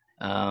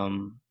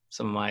 Some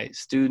of my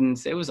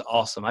students. It was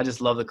awesome. I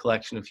just love the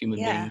collection of human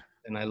beings,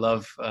 and I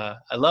love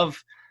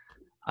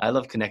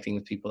connecting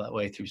with people that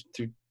way through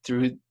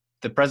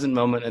the present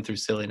moment and through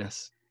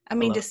silliness. I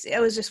mean,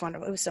 it was just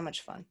wonderful. It was so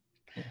much fun.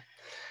 Yeah.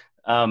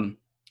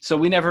 So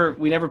we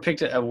never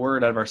picked a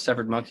word out of our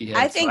severed monkey head.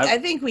 I think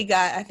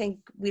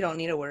we don't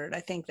need a word. I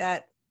think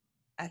that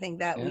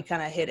we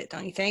kind of hit it.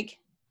 Don't you think?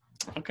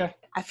 Okay.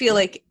 I feel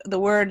like the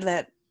word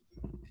that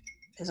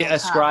is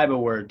ascribe a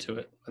word to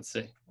it. Let's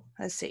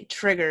see.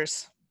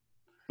 Triggers.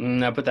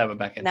 No, put that one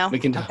back in. No? We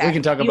can talk you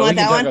about want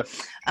that one?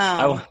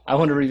 I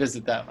want to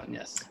revisit that one.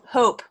 Yes.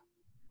 Hope.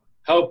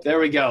 There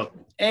we go.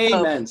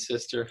 Amen, hope.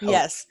 Sister. Hope.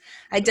 Yes.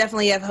 I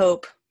definitely have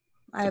hope.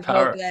 I have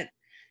hope that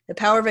the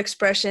power of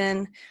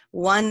expression,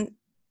 one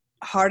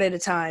heart at a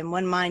time,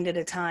 one mind at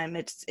a time.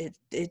 It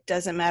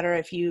doesn't matter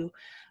if you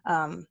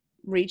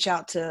reach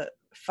out to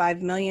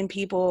 5 million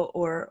people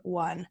or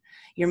one,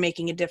 you're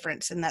making a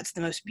difference. And that's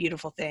the most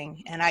beautiful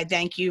thing. And I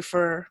thank you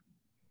for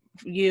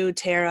you,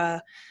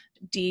 Tara,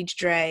 Deej,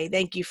 Dre.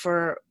 Thank you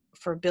for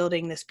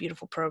building this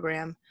beautiful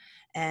program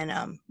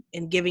and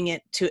giving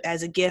it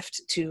as a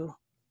gift to,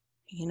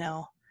 you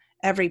know,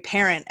 every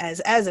parent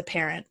as a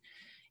parent.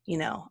 You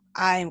know,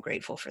 I am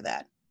grateful for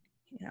that,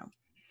 you know,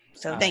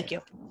 so thank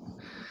you.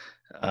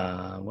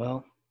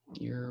 Well,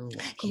 you're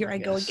welcome. Here I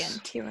go again,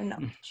 tearing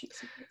up.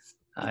 Jesus.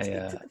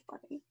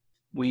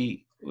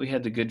 We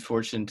had the good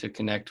fortune to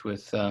connect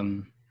with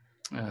a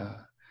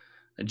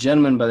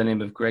gentleman by the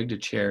name of Greg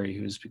DeCherry,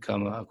 who's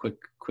become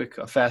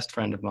a fast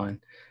friend of mine.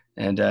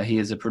 And he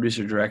is a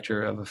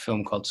producer-director of a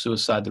film called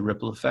Suicide: The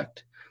Ripple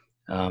Effect,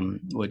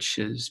 which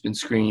has been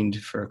screened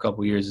for a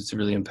couple of years. It's a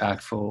really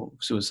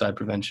impactful suicide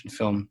prevention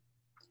film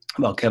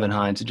about Kevin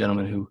Hines, a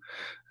gentleman who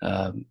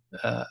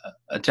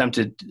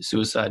attempted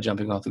suicide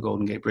jumping off the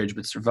Golden Gate Bridge,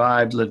 but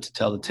survived, lived to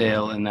tell the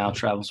tale, and now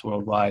travels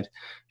worldwide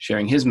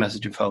sharing his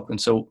message of hope. And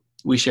so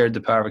we shared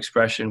the power of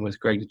expression with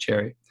Greg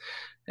DeCherry,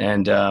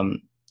 and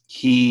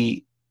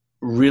he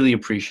really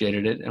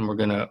appreciated it. And we're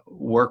going to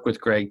work with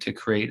Greg to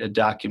create a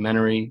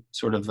documentary,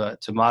 sort of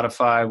to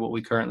modify what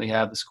we currently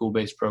have, the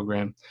school-based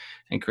program,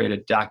 and create a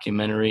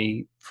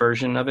documentary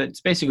version of it. It's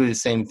basically the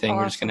same thing. Awesome.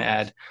 We're just going to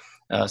add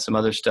some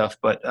other stuff,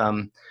 but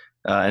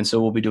and so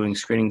we'll be doing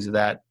screenings of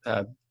that,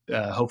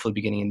 hopefully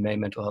beginning in May,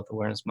 Mental Health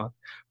Awareness Month.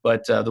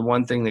 But the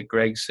one thing that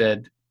Greg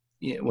said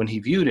when he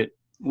viewed it,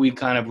 we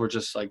kind of were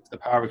just like, the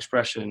power of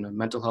expression, a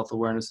mental health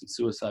awareness and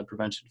suicide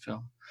prevention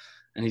film.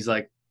 And he's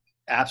like,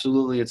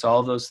 absolutely, it's all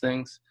of those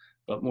things,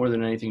 but more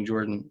than anything,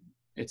 Jordan,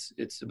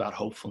 it's about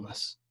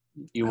hopefulness.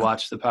 You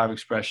watch the power of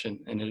expression,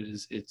 and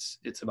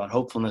it's about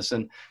hopefulness.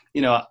 And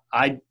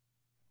it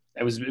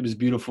was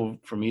beautiful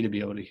for me to be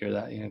able to hear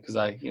that, because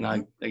I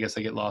guess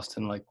I get lost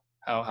in like,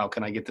 how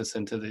can I get this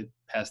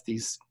past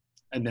these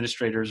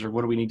administrators, or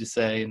what do we need to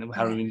say, and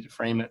how do we need to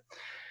frame it?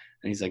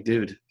 And he's like,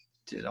 dude,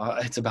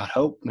 it's about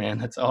hope, man.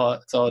 That's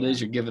all it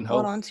is. You're giving hope.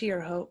 Hold on to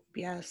your hope.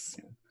 Yes.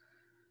 Yeah.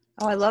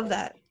 Oh, I love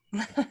that.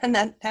 And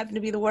that happened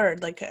to be the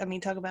word. Like, I mean,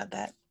 talk about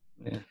that.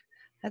 Yeah.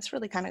 That's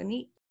really kind of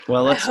neat.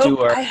 Well,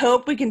 I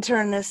hope we can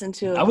turn this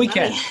into we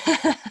can.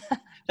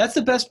 That's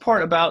the best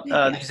part about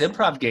these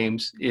improv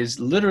games is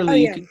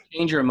literally you can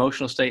change your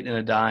emotional state in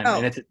a dime,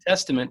 and it's a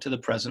testament to the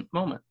present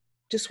moment.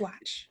 Just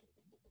watch.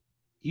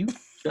 You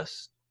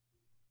just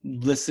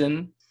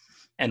listen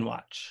and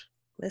watch.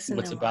 Listen.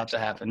 What's about to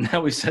happen. Now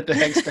we set the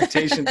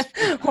expectations.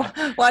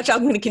 Watch,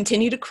 I'm going to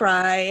continue to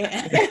cry.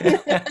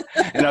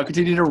 And I'll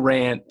continue to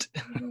rant.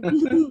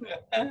 No,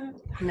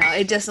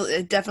 it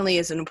definitely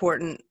is an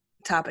important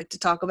topic to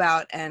talk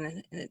about,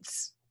 and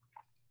it's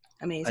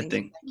amazing.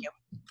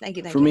 Thank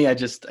you. For me, I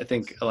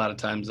think a lot of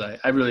times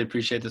I really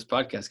appreciate this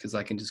podcast because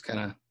I can just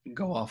kind of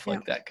go off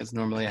like that, because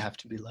normally I have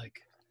to be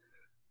like,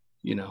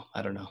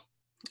 I don't know.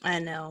 I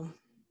know.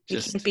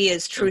 Just can't be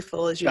as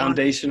truthful as you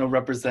foundational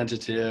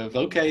representative.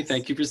 Okay,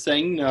 thank you for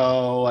saying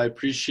no. I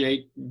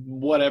appreciate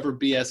whatever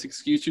BS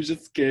excuse you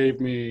just gave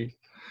me.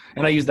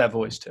 And I use that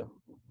voice too.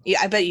 Yeah,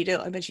 I bet you do.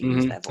 I bet you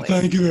use that voice.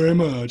 Thank you very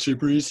much. I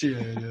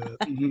appreciate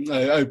it.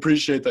 I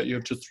appreciate that you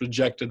have just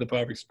rejected the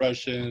power of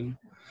expression.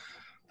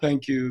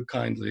 Thank you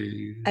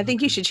kindly. I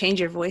think you should change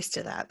your voice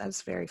to that.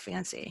 That's very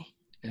fancy.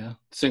 Yeah.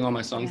 Sing all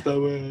my songs that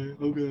way.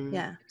 Okay.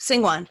 Yeah.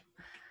 Sing one.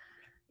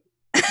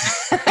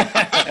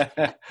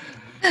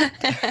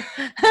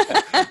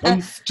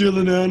 I'm still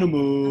an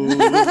animal.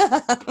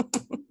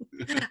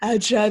 I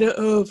try to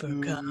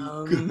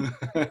overcome.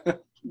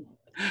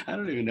 I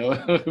don't even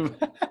know.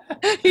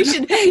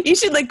 You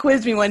should like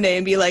quiz me one day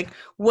and be like,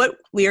 what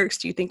lyrics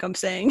do you think I'm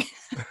saying?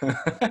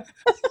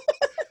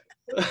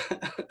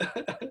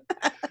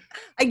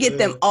 I get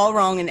them all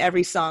wrong in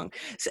every song.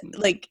 So,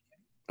 like,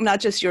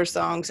 not just your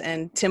songs.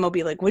 And Tim will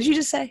be like, what did you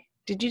just say?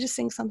 Did you just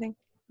sing something?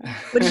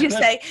 What did you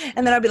say?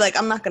 And then I'll be like,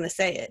 I'm not going to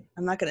say it.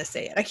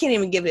 I can't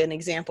even give it an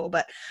example,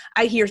 but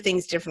I hear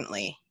things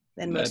differently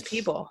than most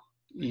people.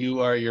 You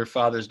are your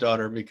father's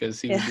daughter, because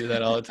he would do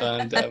that all the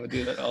time. Dad would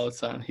do that all the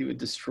time. He would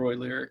destroy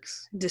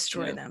lyrics.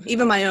 Destroy them.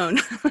 Even my own.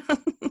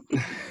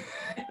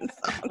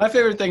 My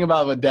favorite thing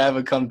about when Dad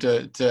would come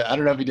to I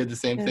don't know if he did the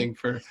same thing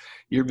for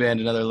your band,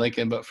 Another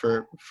Lincoln, but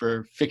for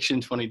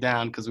Fiction 20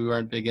 Down, because we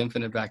weren't Big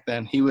Infinite back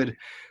then, he would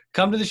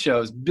come to the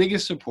shows,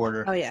 biggest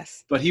supporter. Oh,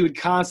 yes. But he would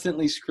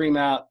constantly scream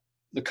out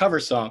the cover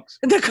songs.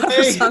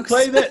 Songs.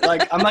 Play that.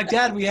 Like, I'm like,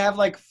 Dad, we have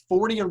like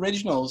 40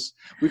 originals.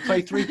 We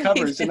play 3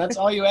 covers, and that's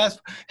all you ask.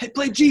 Hey,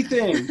 play G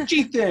Thing,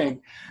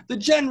 The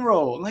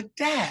General. I'm like,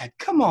 Dad,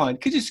 come on.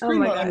 Could you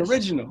scream out an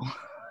original?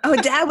 Oh,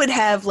 Dad would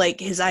have like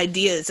his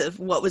ideas of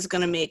what was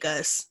going to make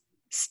us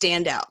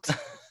stand out.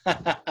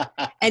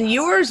 And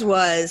yours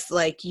was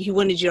like, he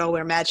wanted you all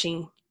wear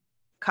matching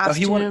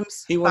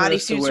costumes, he wanted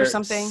bodysuits or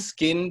something.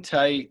 Skin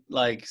tight,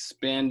 like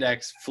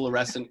spandex,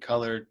 fluorescent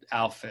colored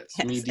outfits.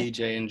 Yes. Me,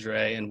 DJ, and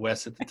Dre, and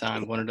Wes at the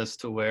time wanted us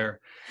to wear,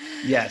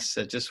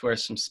 just wear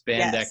some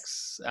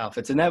spandex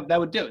outfits, and that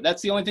would do it.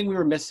 That's the only thing we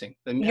were missing.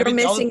 You're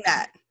missing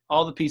that.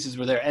 All the pieces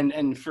were there,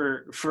 and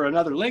for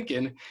Another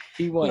Lincoln,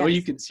 he wanted. Yes. Well,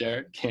 you could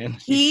share it, Ken.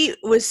 He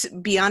was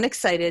beyond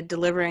excited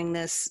delivering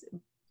this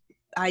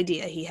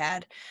idea he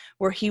had,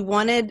 where he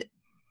wanted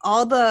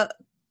all the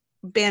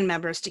band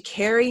members to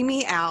carry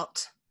me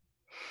out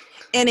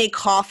in a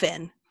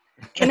coffin,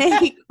 and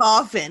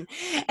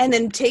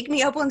then take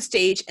me up on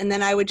stage, and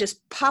then I would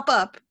just pop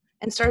up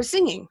and start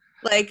singing.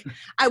 Like,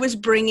 I was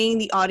bringing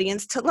the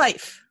audience to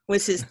life,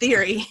 was his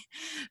theory.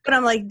 But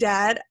I'm like,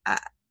 Dad,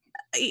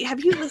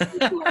 have you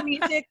listened to our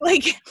music?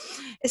 Like,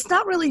 it's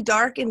not really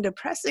dark and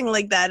depressing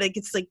like that. Like,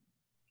 it's like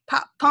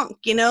pop punk,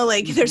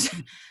 like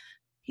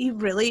he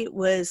really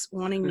was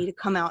wanting me to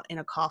come out in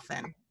a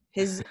coffin.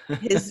 his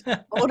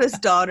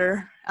oldest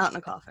daughter out in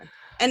a coffin.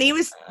 And he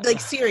was like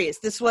serious.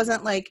 This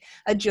wasn't like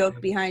a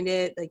joke behind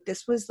it. Like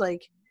this was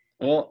like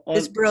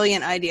this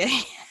brilliant idea.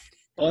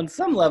 On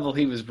some level,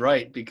 he was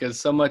right, because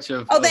so much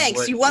of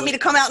thanks. You want me to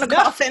come out in a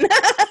coffin?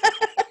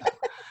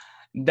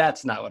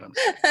 That's not what I'm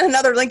saying.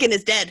 Another Lincoln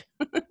is dead.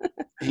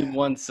 He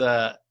wants,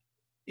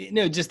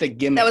 just a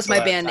gimmick. That was my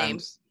band name,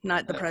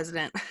 not the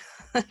president.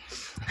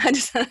 I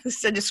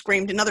just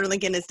screamed, "Another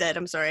Lincoln is dead."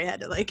 I'm sorry, I had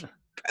to like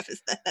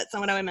preface that. That's not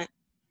what I meant.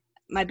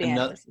 My band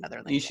was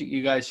Another Lincoln.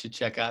 You guys should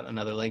check out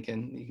Another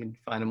Lincoln. You can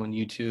find them on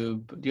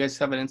YouTube. Do you guys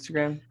have an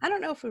Instagram? I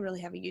don't know if we really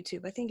have a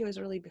YouTube. I think it was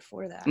really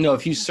before that. No,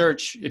 if you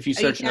search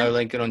Another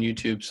Lincoln on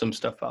YouTube, some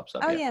stuff pops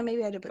up. Oh yeah,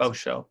 maybe I did.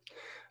 Show.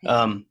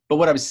 But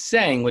what I was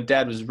saying, what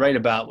Dad was right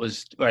about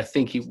was, or I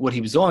think what he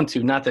was on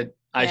to, not that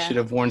I should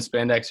have worn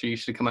spandex or you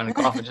should come out in a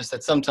coffin, just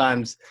that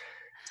sometimes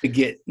to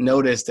get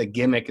noticed, a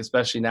gimmick,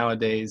 especially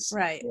nowadays,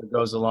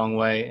 goes a long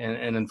way.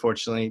 And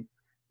unfortunately,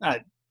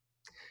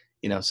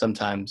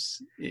 sometimes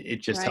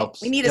it just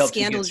helps. We need a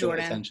scandal,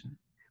 Jordan.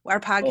 Our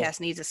podcast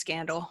needs a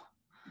scandal.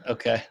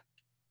 Okay.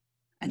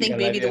 I think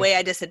maybe the way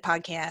I just said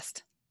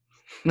podcast.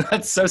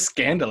 That's so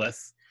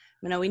scandalous.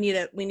 No, we need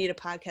a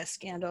podcast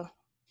scandal.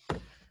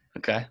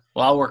 Okay.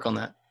 Well, I'll work on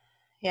that.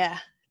 Yeah.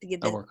 To get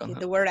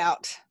the word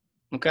out.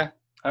 Okay.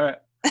 All right.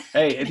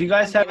 Hey, if you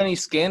guys have any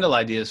scandal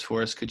ideas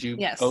for us, could you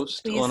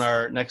post on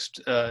our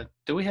next, we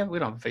don't have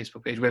a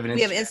Facebook page. We have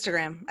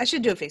Instagram. I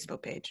should do a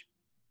Facebook page.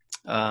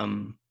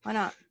 Why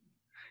not?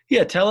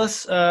 Yeah. Tell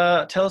us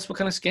what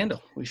kind of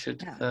scandal we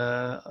should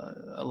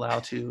allow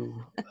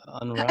to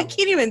unravel. I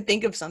can't even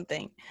think of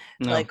something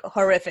like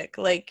horrific,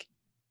 like.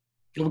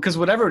 Because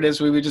whatever it is,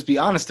 we would just be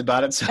honest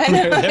about it. So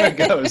there it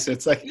goes.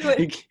 It's like, we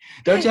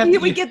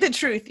get the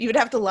truth. You would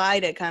have to lie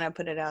to kind of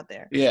put it out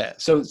there. Yeah.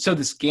 So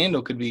the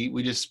scandal could be,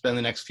 we just spend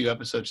the next few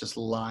episodes just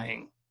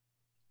lying.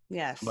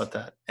 Yes. About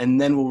that. And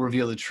then we'll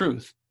reveal the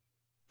truth.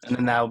 And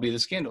then that will be the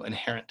scandal.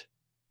 Inherent.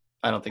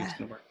 I don't think it's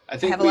going to work.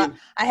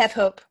 I have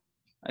hope.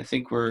 I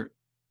think we're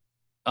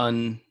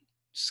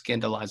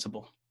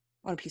unscandalizable.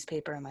 On a piece of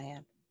paper in my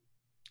hand.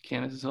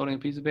 Candace is holding a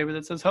piece of paper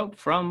that says hope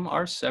from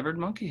our severed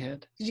monkey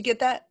head. Did you get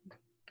that?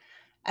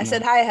 I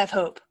said, "Hi, I have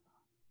hope,"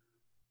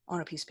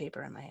 on a piece of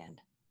paper in my hand.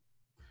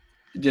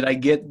 Did I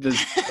get the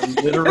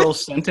literal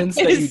sentence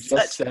that you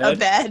just said? A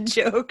bad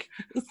joke.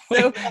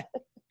 So bad.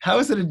 How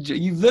is it a joke?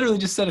 You literally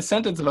just said a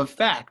sentence of a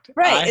fact.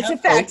 Right, it's a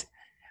fact. Hope.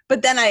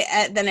 But then I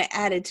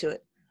added to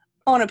it,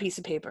 on a piece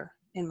of paper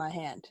in my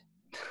hand.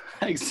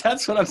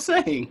 That's what I'm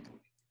saying.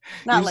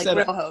 Not like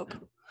real hope.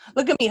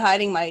 Look at me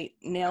hiding my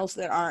nails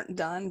that aren't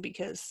done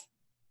because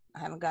I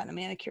haven't gotten a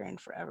manicure in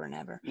forever and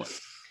ever.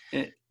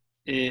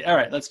 All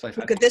right, let's play.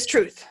 Look at this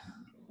truth.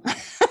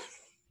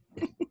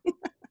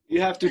 You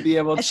have to be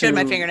able to. I showed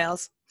my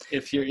fingernails.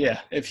 If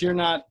you're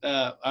not,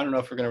 I don't know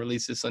if we're going to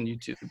release this on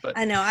YouTube, but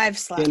I know I've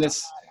slapped.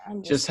 Candace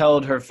just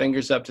held her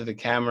fingers up to the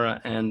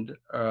camera, and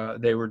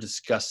they were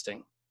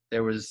disgusting.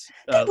 There was.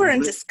 They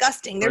weren't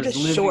disgusting. They're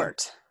just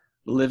short.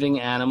 Living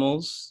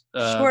animals.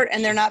 Short,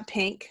 and they're not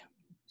pink.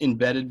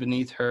 Embedded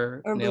beneath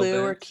her. Or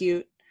blue or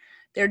cute.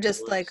 They're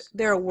just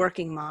they're a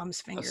working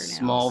mom's fingernails. A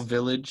small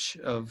village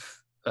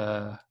of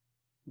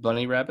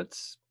bunny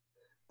rabbits.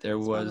 There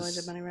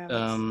was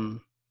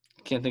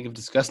I can't think of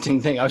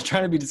disgusting thing. I was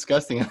trying to be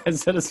disgusting. I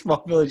said a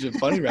small village of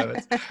bunny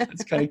rabbits.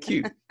 That's kind of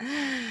cute.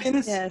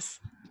 Yes.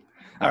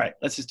 All right,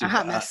 let's just do a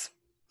hot mess.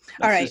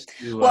 All right.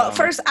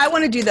 First I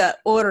want to do the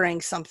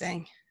ordering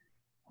something.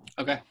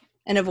 Okay.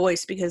 In a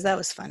voice, because that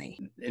was funny.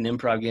 An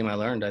improv game I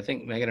learned. I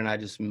think Megan and I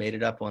just made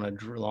it up on a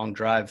long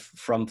drive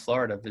from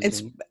Florida.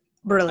 It's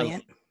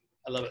brilliant.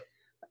 I love it.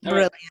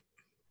 Brilliant.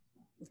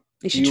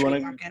 Right. Do you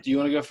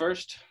want to go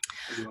first?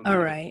 All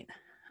right.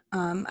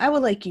 I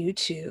would like you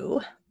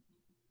to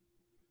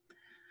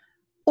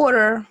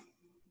order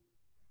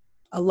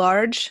a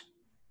large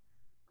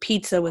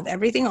pizza with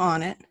everything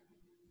on it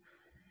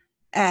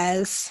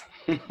as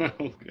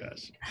oh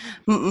gosh.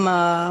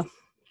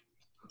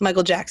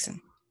 Michael Jackson.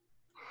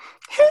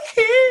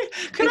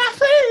 Could I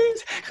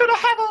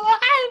have a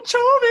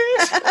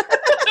anchovies?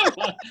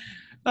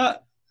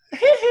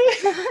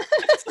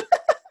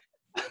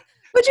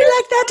 Would you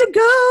like that to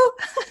go?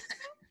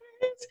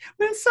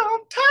 With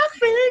some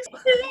toppings.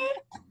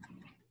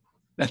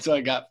 That's what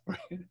I got for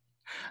you.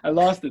 I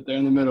lost it there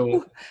in the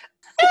middle.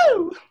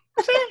 Oh,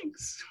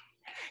 thanks.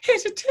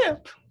 Here's a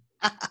tip.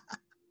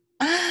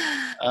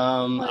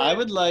 I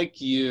would like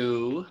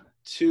you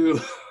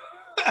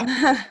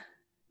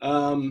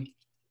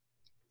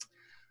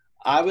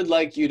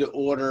to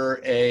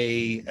order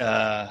a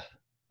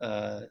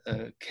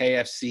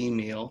KFC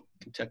meal,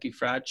 Kentucky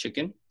Fried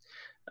Chicken,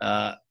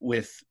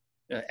 with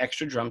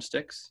extra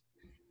drumsticks,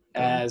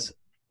 as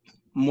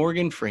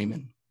Morgan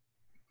Freeman.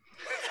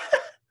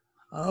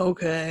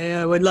 Okay,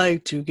 I would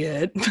like to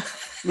get.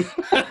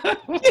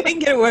 Can't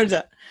get words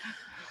out.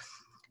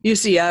 You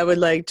see, I would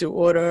like to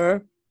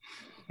order.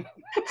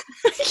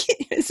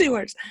 Can't see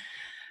words.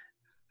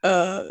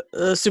 A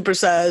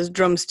supersized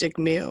drumstick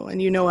meal,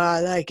 and you know how I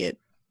like it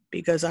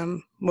because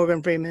I'm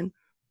Morgan Freeman.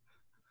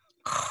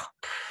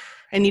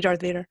 Any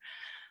Darth Vader.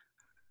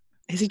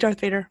 Is he Darth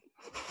Vader?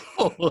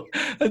 Oh,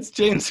 that's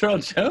James Earl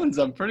Jones,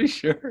 I'm pretty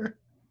sure.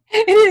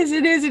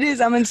 It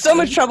is. I'm in so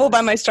much trouble by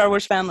my Star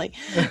Wars family.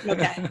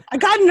 Okay. I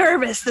got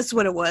nervous. That's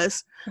what it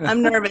was.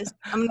 I'm nervous.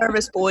 I'm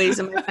nervous, boys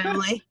in my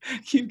family.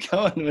 Keep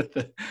going with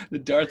the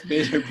Darth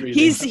Vader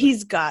breathing.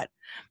 He's got.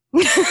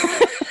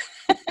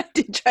 I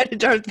did try to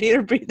Darth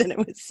Vader breathe and it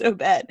was so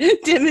bad.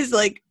 Tim is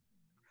like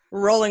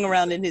rolling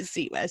around in his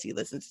seat as he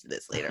listens to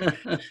this later.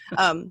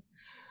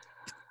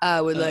 I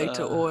would like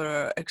to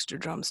order extra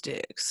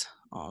drumsticks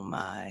on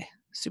my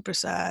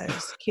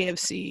supersized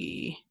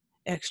KFC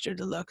extra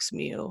deluxe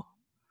meal.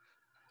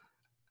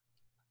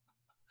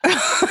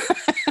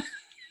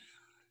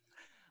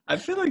 I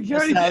feel like you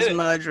already That's did it.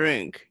 my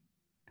drink.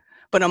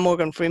 But I'm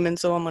Morgan Freeman,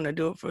 so I'm going to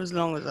do it for as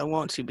long as I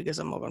want to because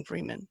I'm Morgan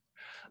Freeman.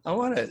 I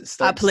want to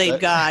start. I played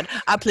God.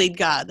 I played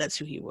God. That's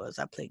who he was.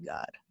 I played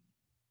God.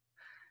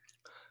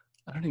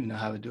 I don't even know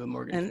how to do a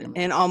Morgan Freeman.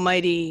 And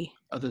Almighty.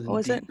 Other than what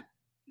was it?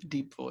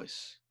 Deep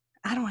voice.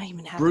 I don't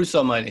even have Bruce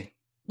Almighty.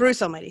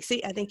 Bruce Almighty.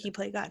 See, I think he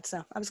played God,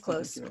 so I was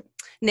close.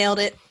 Nailed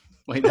it.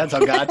 Wait, that's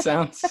how God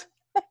sounds?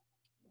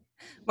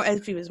 Well,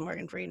 if he was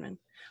Morgan Freeman.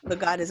 But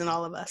God isn't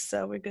all of us,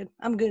 so we're good.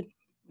 I'm good.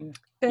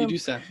 You do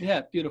sound,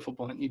 beautiful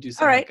point. You do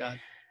sound all right. like God.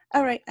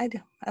 All right, I do.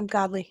 I'm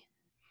godly.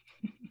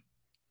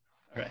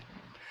 All right.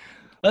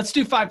 Let's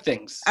do 5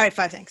 things. All right,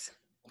 5 things.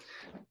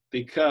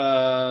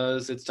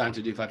 Because it's time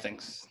to do 5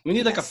 things. We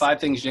need like a 5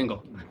 things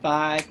jingle.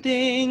 5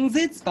 things,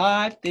 it's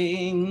 5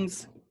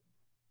 things.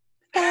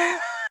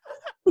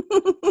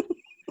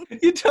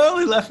 You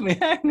totally left me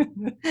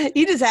hanging.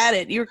 You just had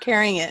it. You were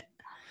carrying it.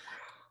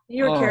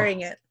 You were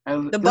carrying it. The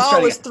Let's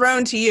ball was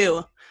thrown to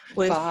you.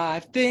 With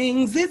 5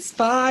 things, it's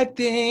 5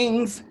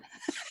 things.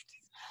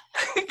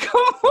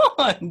 Come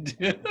on,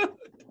 dude.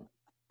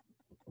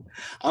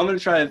 I'm going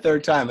to try a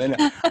 3rd time, and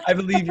I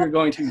believe you're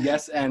going to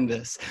yes and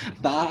this.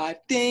 5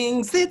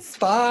 things, it's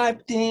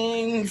 5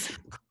 things.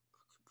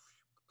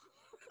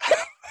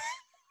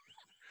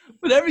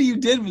 Whatever you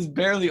did was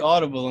barely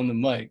audible on the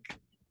mic.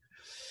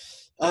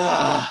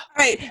 All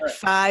right,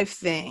 5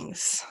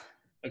 things.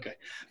 Okay,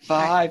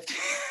 5.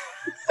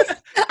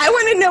 I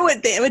want to know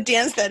what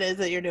dance that is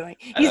that you're doing.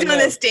 He's doing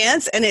this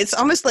dance, and it's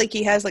almost like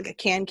he has like a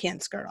can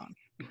skirt on.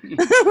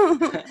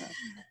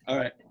 All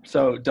right,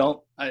 so you're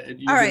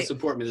going to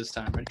support me this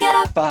time. Ready?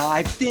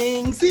 5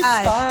 things, it's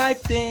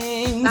 5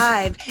 things.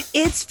 5,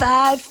 it's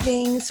 5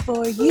 things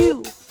for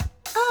you.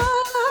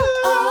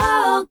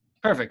 Oh.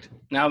 Perfect.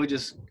 Now we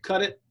just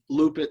cut it,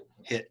 loop it,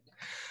 hit.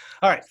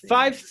 All right,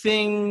 5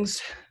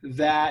 things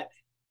that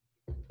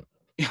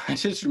I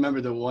just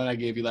remember the one I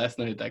gave you last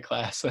night at that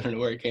class. I don't know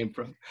where it came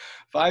from.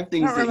 5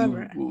 things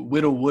that you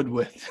whittle wood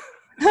with.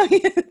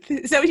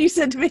 Is that what you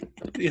said to me?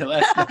 Yeah,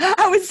 last night.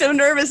 I was so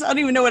nervous. I don't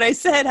even know what I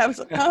said. I was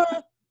like,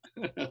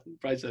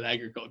 Probably said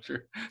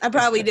agriculture. I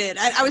probably did.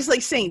 I was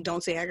like saying,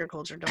 don't say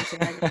agriculture. Don't say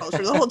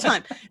agriculture the whole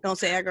time. Don't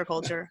say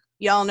agriculture.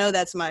 Y'all know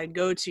that's my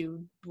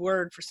go-to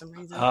word for some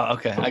reason. Oh,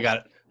 okay. I got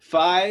it.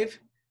 5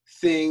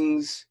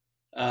 things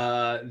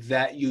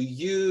that you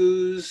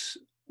use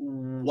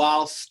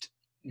whilst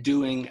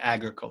doing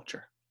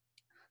agriculture.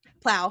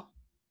 Plow.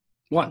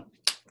 1.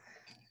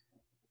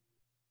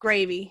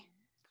 Gravy.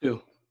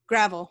 2.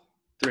 Gravel.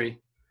 3.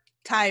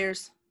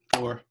 Tires.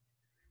 4.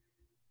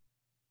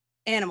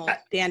 Animal.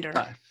 Dander.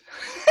 5.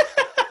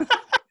 There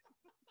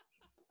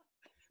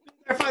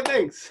are 5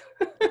 things.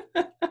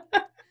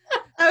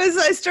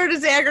 I started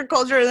as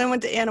agriculture and then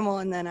went to animal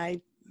and then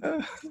I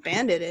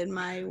expanded in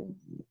my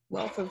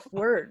wealth of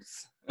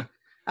words.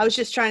 I was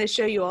just trying to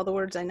show you all the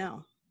words I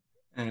know.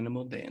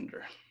 Animal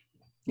dander.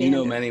 You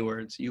know many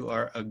words. You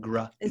are a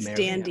grammarian. It's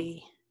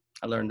dandy.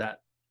 I learned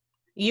that.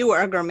 You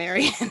are a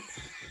grammarian.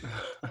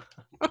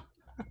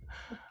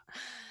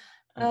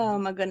 Oh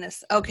my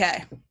goodness.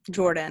 Okay,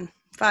 Jordan.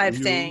 5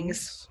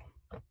 things.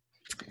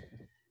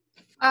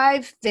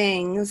 5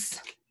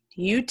 things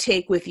you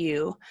take with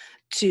you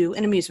to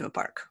an amusement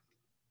park.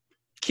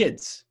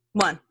 Kids.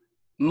 1.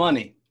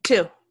 Money.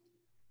 2.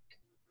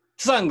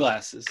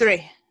 Sunglasses.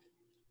 3.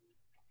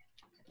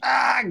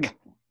 Ag.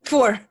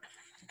 4.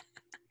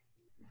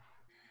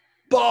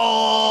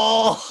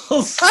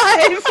 Balls. 5.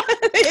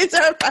 It's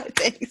our 5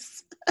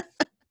 things.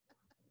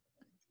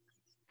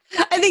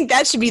 I think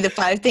that should be the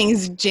 5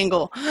 things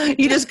jingle.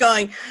 You just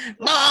going,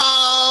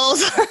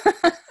 balls.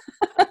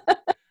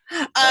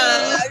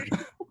 I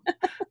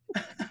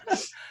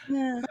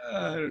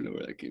don't know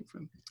where that came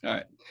from. All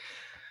right.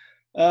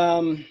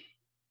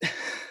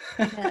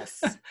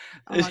 Yes.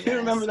 Oh Did you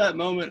remember that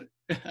moment?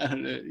 I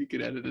don't know. You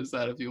could edit this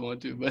out if you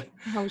want to, but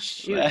oh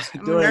shoot!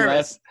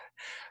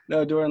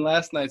 during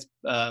last night's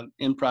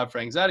improv for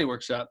anxiety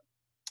workshop,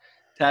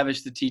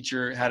 Tavish, the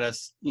teacher, had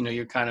us.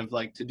 You're kind of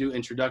like to do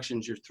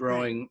introductions. You're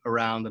throwing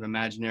around an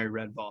imaginary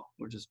red ball.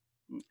 We're just.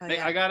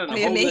 I got it.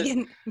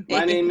 Megan.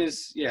 My name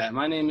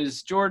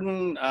is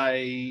Jordan.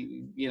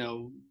 I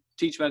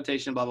teach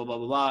meditation. Blah blah blah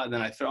blah blah. And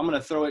then I'm going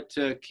to throw it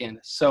to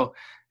Candace. So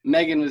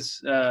Megan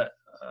was.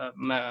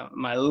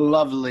 My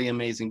lovely,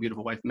 amazing,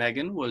 beautiful wife,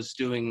 Megan, was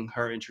doing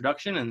her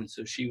introduction. And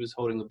so she was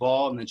holding the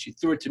ball and then she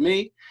threw it to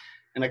me.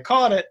 and I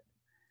caught it,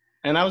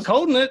 and I was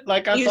holding it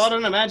like I thought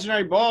an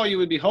imaginary ball you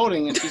would be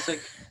holding. And she's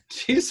like,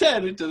 she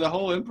said it to the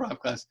whole improv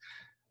class,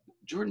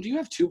 Jordan, do you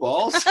have 2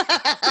 balls?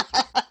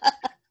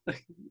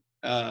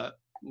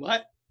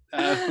 What?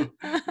 I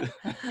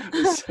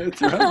was so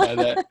thrown by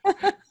that.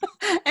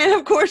 And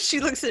of course, she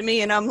looks at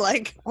me, and I'm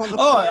like, on the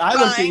oh, floor I crying.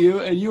 looked at you,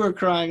 and you were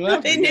crying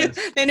laughing.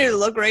 They knew to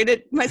look right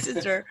at my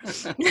sister.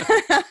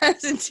 I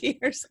was in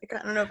tears. Like,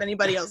 I don't know if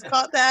anybody else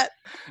caught that.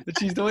 But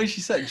the way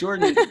she said,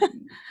 Jordan,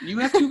 you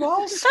have 2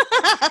 balls?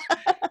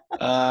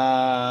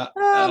 Oh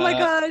my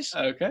gosh.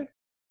 Okay.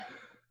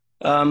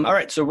 All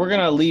right, so we're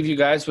going to leave you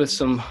guys with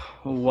some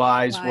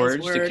wise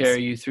words to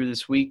carry you through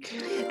this week.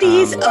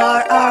 These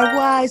are our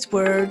wise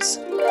words.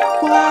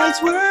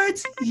 Wise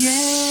words,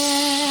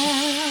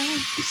 yeah.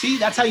 You see,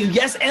 that's how you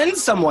yes and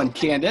someone,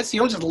 Candace.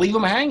 You don't just leave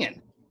them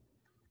hanging.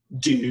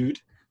 Dude,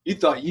 you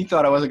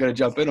thought I wasn't going to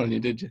jump in on you,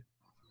 did you?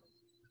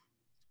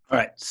 All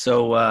right,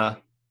 so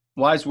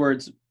wise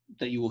words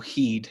that you will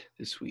heed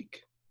this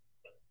week.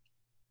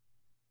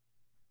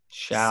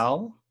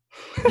 Shall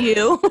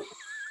you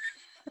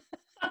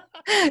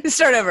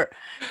start over?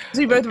 So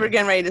we both were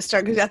getting ready to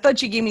start because I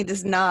thought you gave me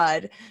this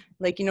nod,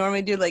 like you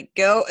normally do, like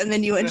go, and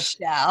then you went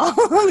shall.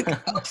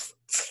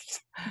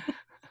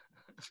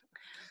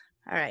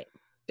 All right,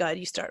 go ahead,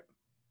 you start.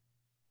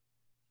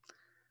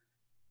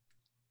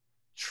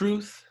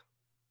 Truth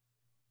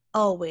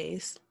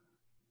always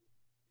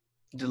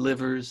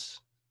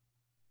delivers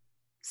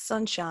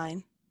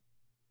sunshine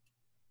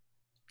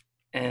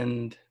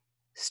and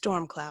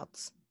storm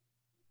clouds.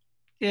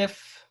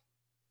 If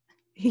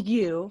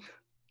you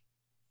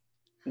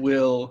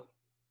will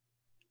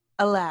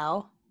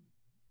allow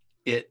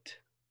it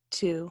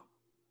to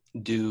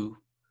do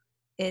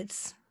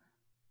its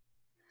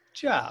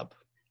job.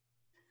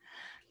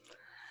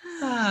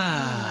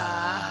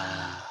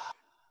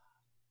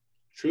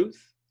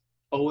 Truth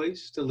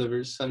always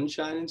delivers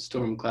sunshine and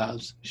storm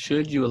clouds,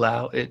 should you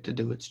allow it to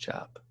do its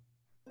job.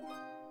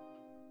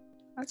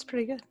 That's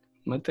pretty good.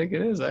 I think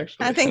it is,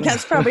 actually. I think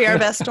that's probably our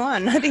best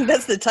one. I think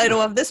that's the title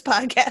of this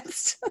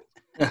podcast.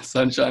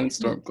 Sunshine and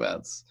storm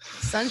clouds.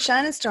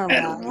 Sunshine and storm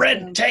clouds. And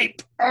red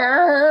tape.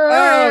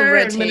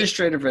 Red tape.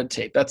 Administrative red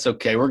tape. That's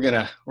okay. We're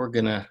gonna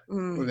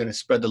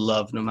spread the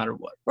love no matter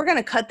what. We're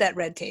gonna cut that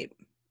red tape.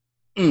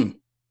 We're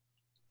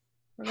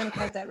gonna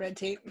cut that red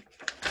tape.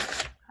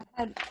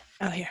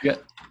 Here. Yeah.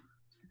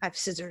 I have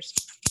scissors.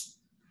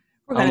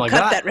 We're gonna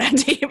cut that red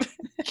tape.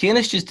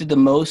 Candace just did the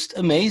most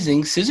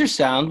amazing scissor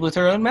sound with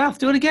her own mouth.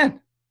 Do it again.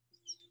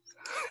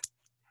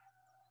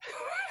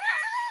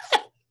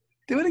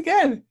 Do it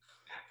again.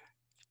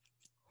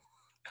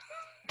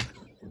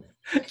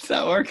 It's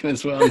not working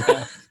as well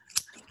now.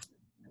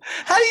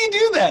 How do you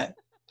do that?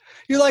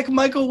 You're like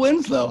Michael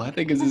Winslow, I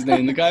think is his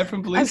name, the guy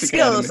from Police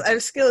Academy. I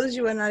have skills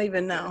you would not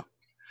even know.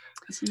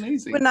 That's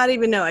amazing. Would not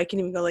even know. I can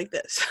even go like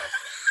this.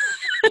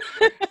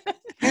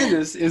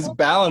 Candace is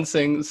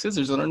balancing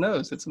scissors on her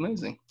nose. It's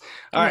amazing.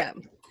 All right.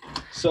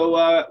 Yeah. So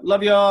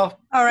love y'all.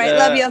 All right.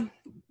 Love you.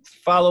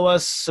 Follow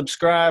us,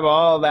 subscribe,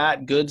 all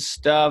that good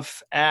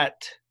stuff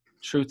at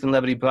Truth and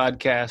Levity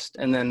Podcast.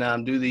 And then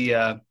do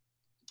the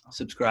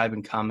subscribe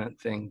and comment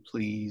thing,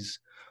 please,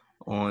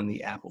 on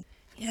the Apple.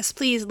 Yes,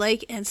 please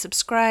like and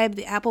subscribe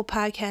the Apple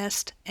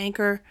Podcast,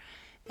 Anchor,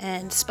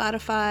 and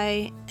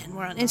Spotify. And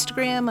we're on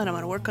Instagram, and I'm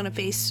going to work on a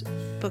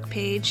Facebook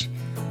page.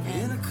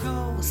 And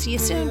we'll see you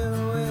soon.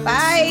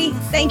 Bye.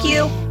 Thank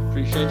you.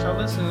 Appreciate y'all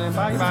listening.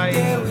 Bye.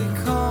 There we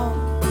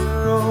come,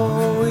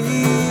 row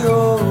we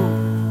roll.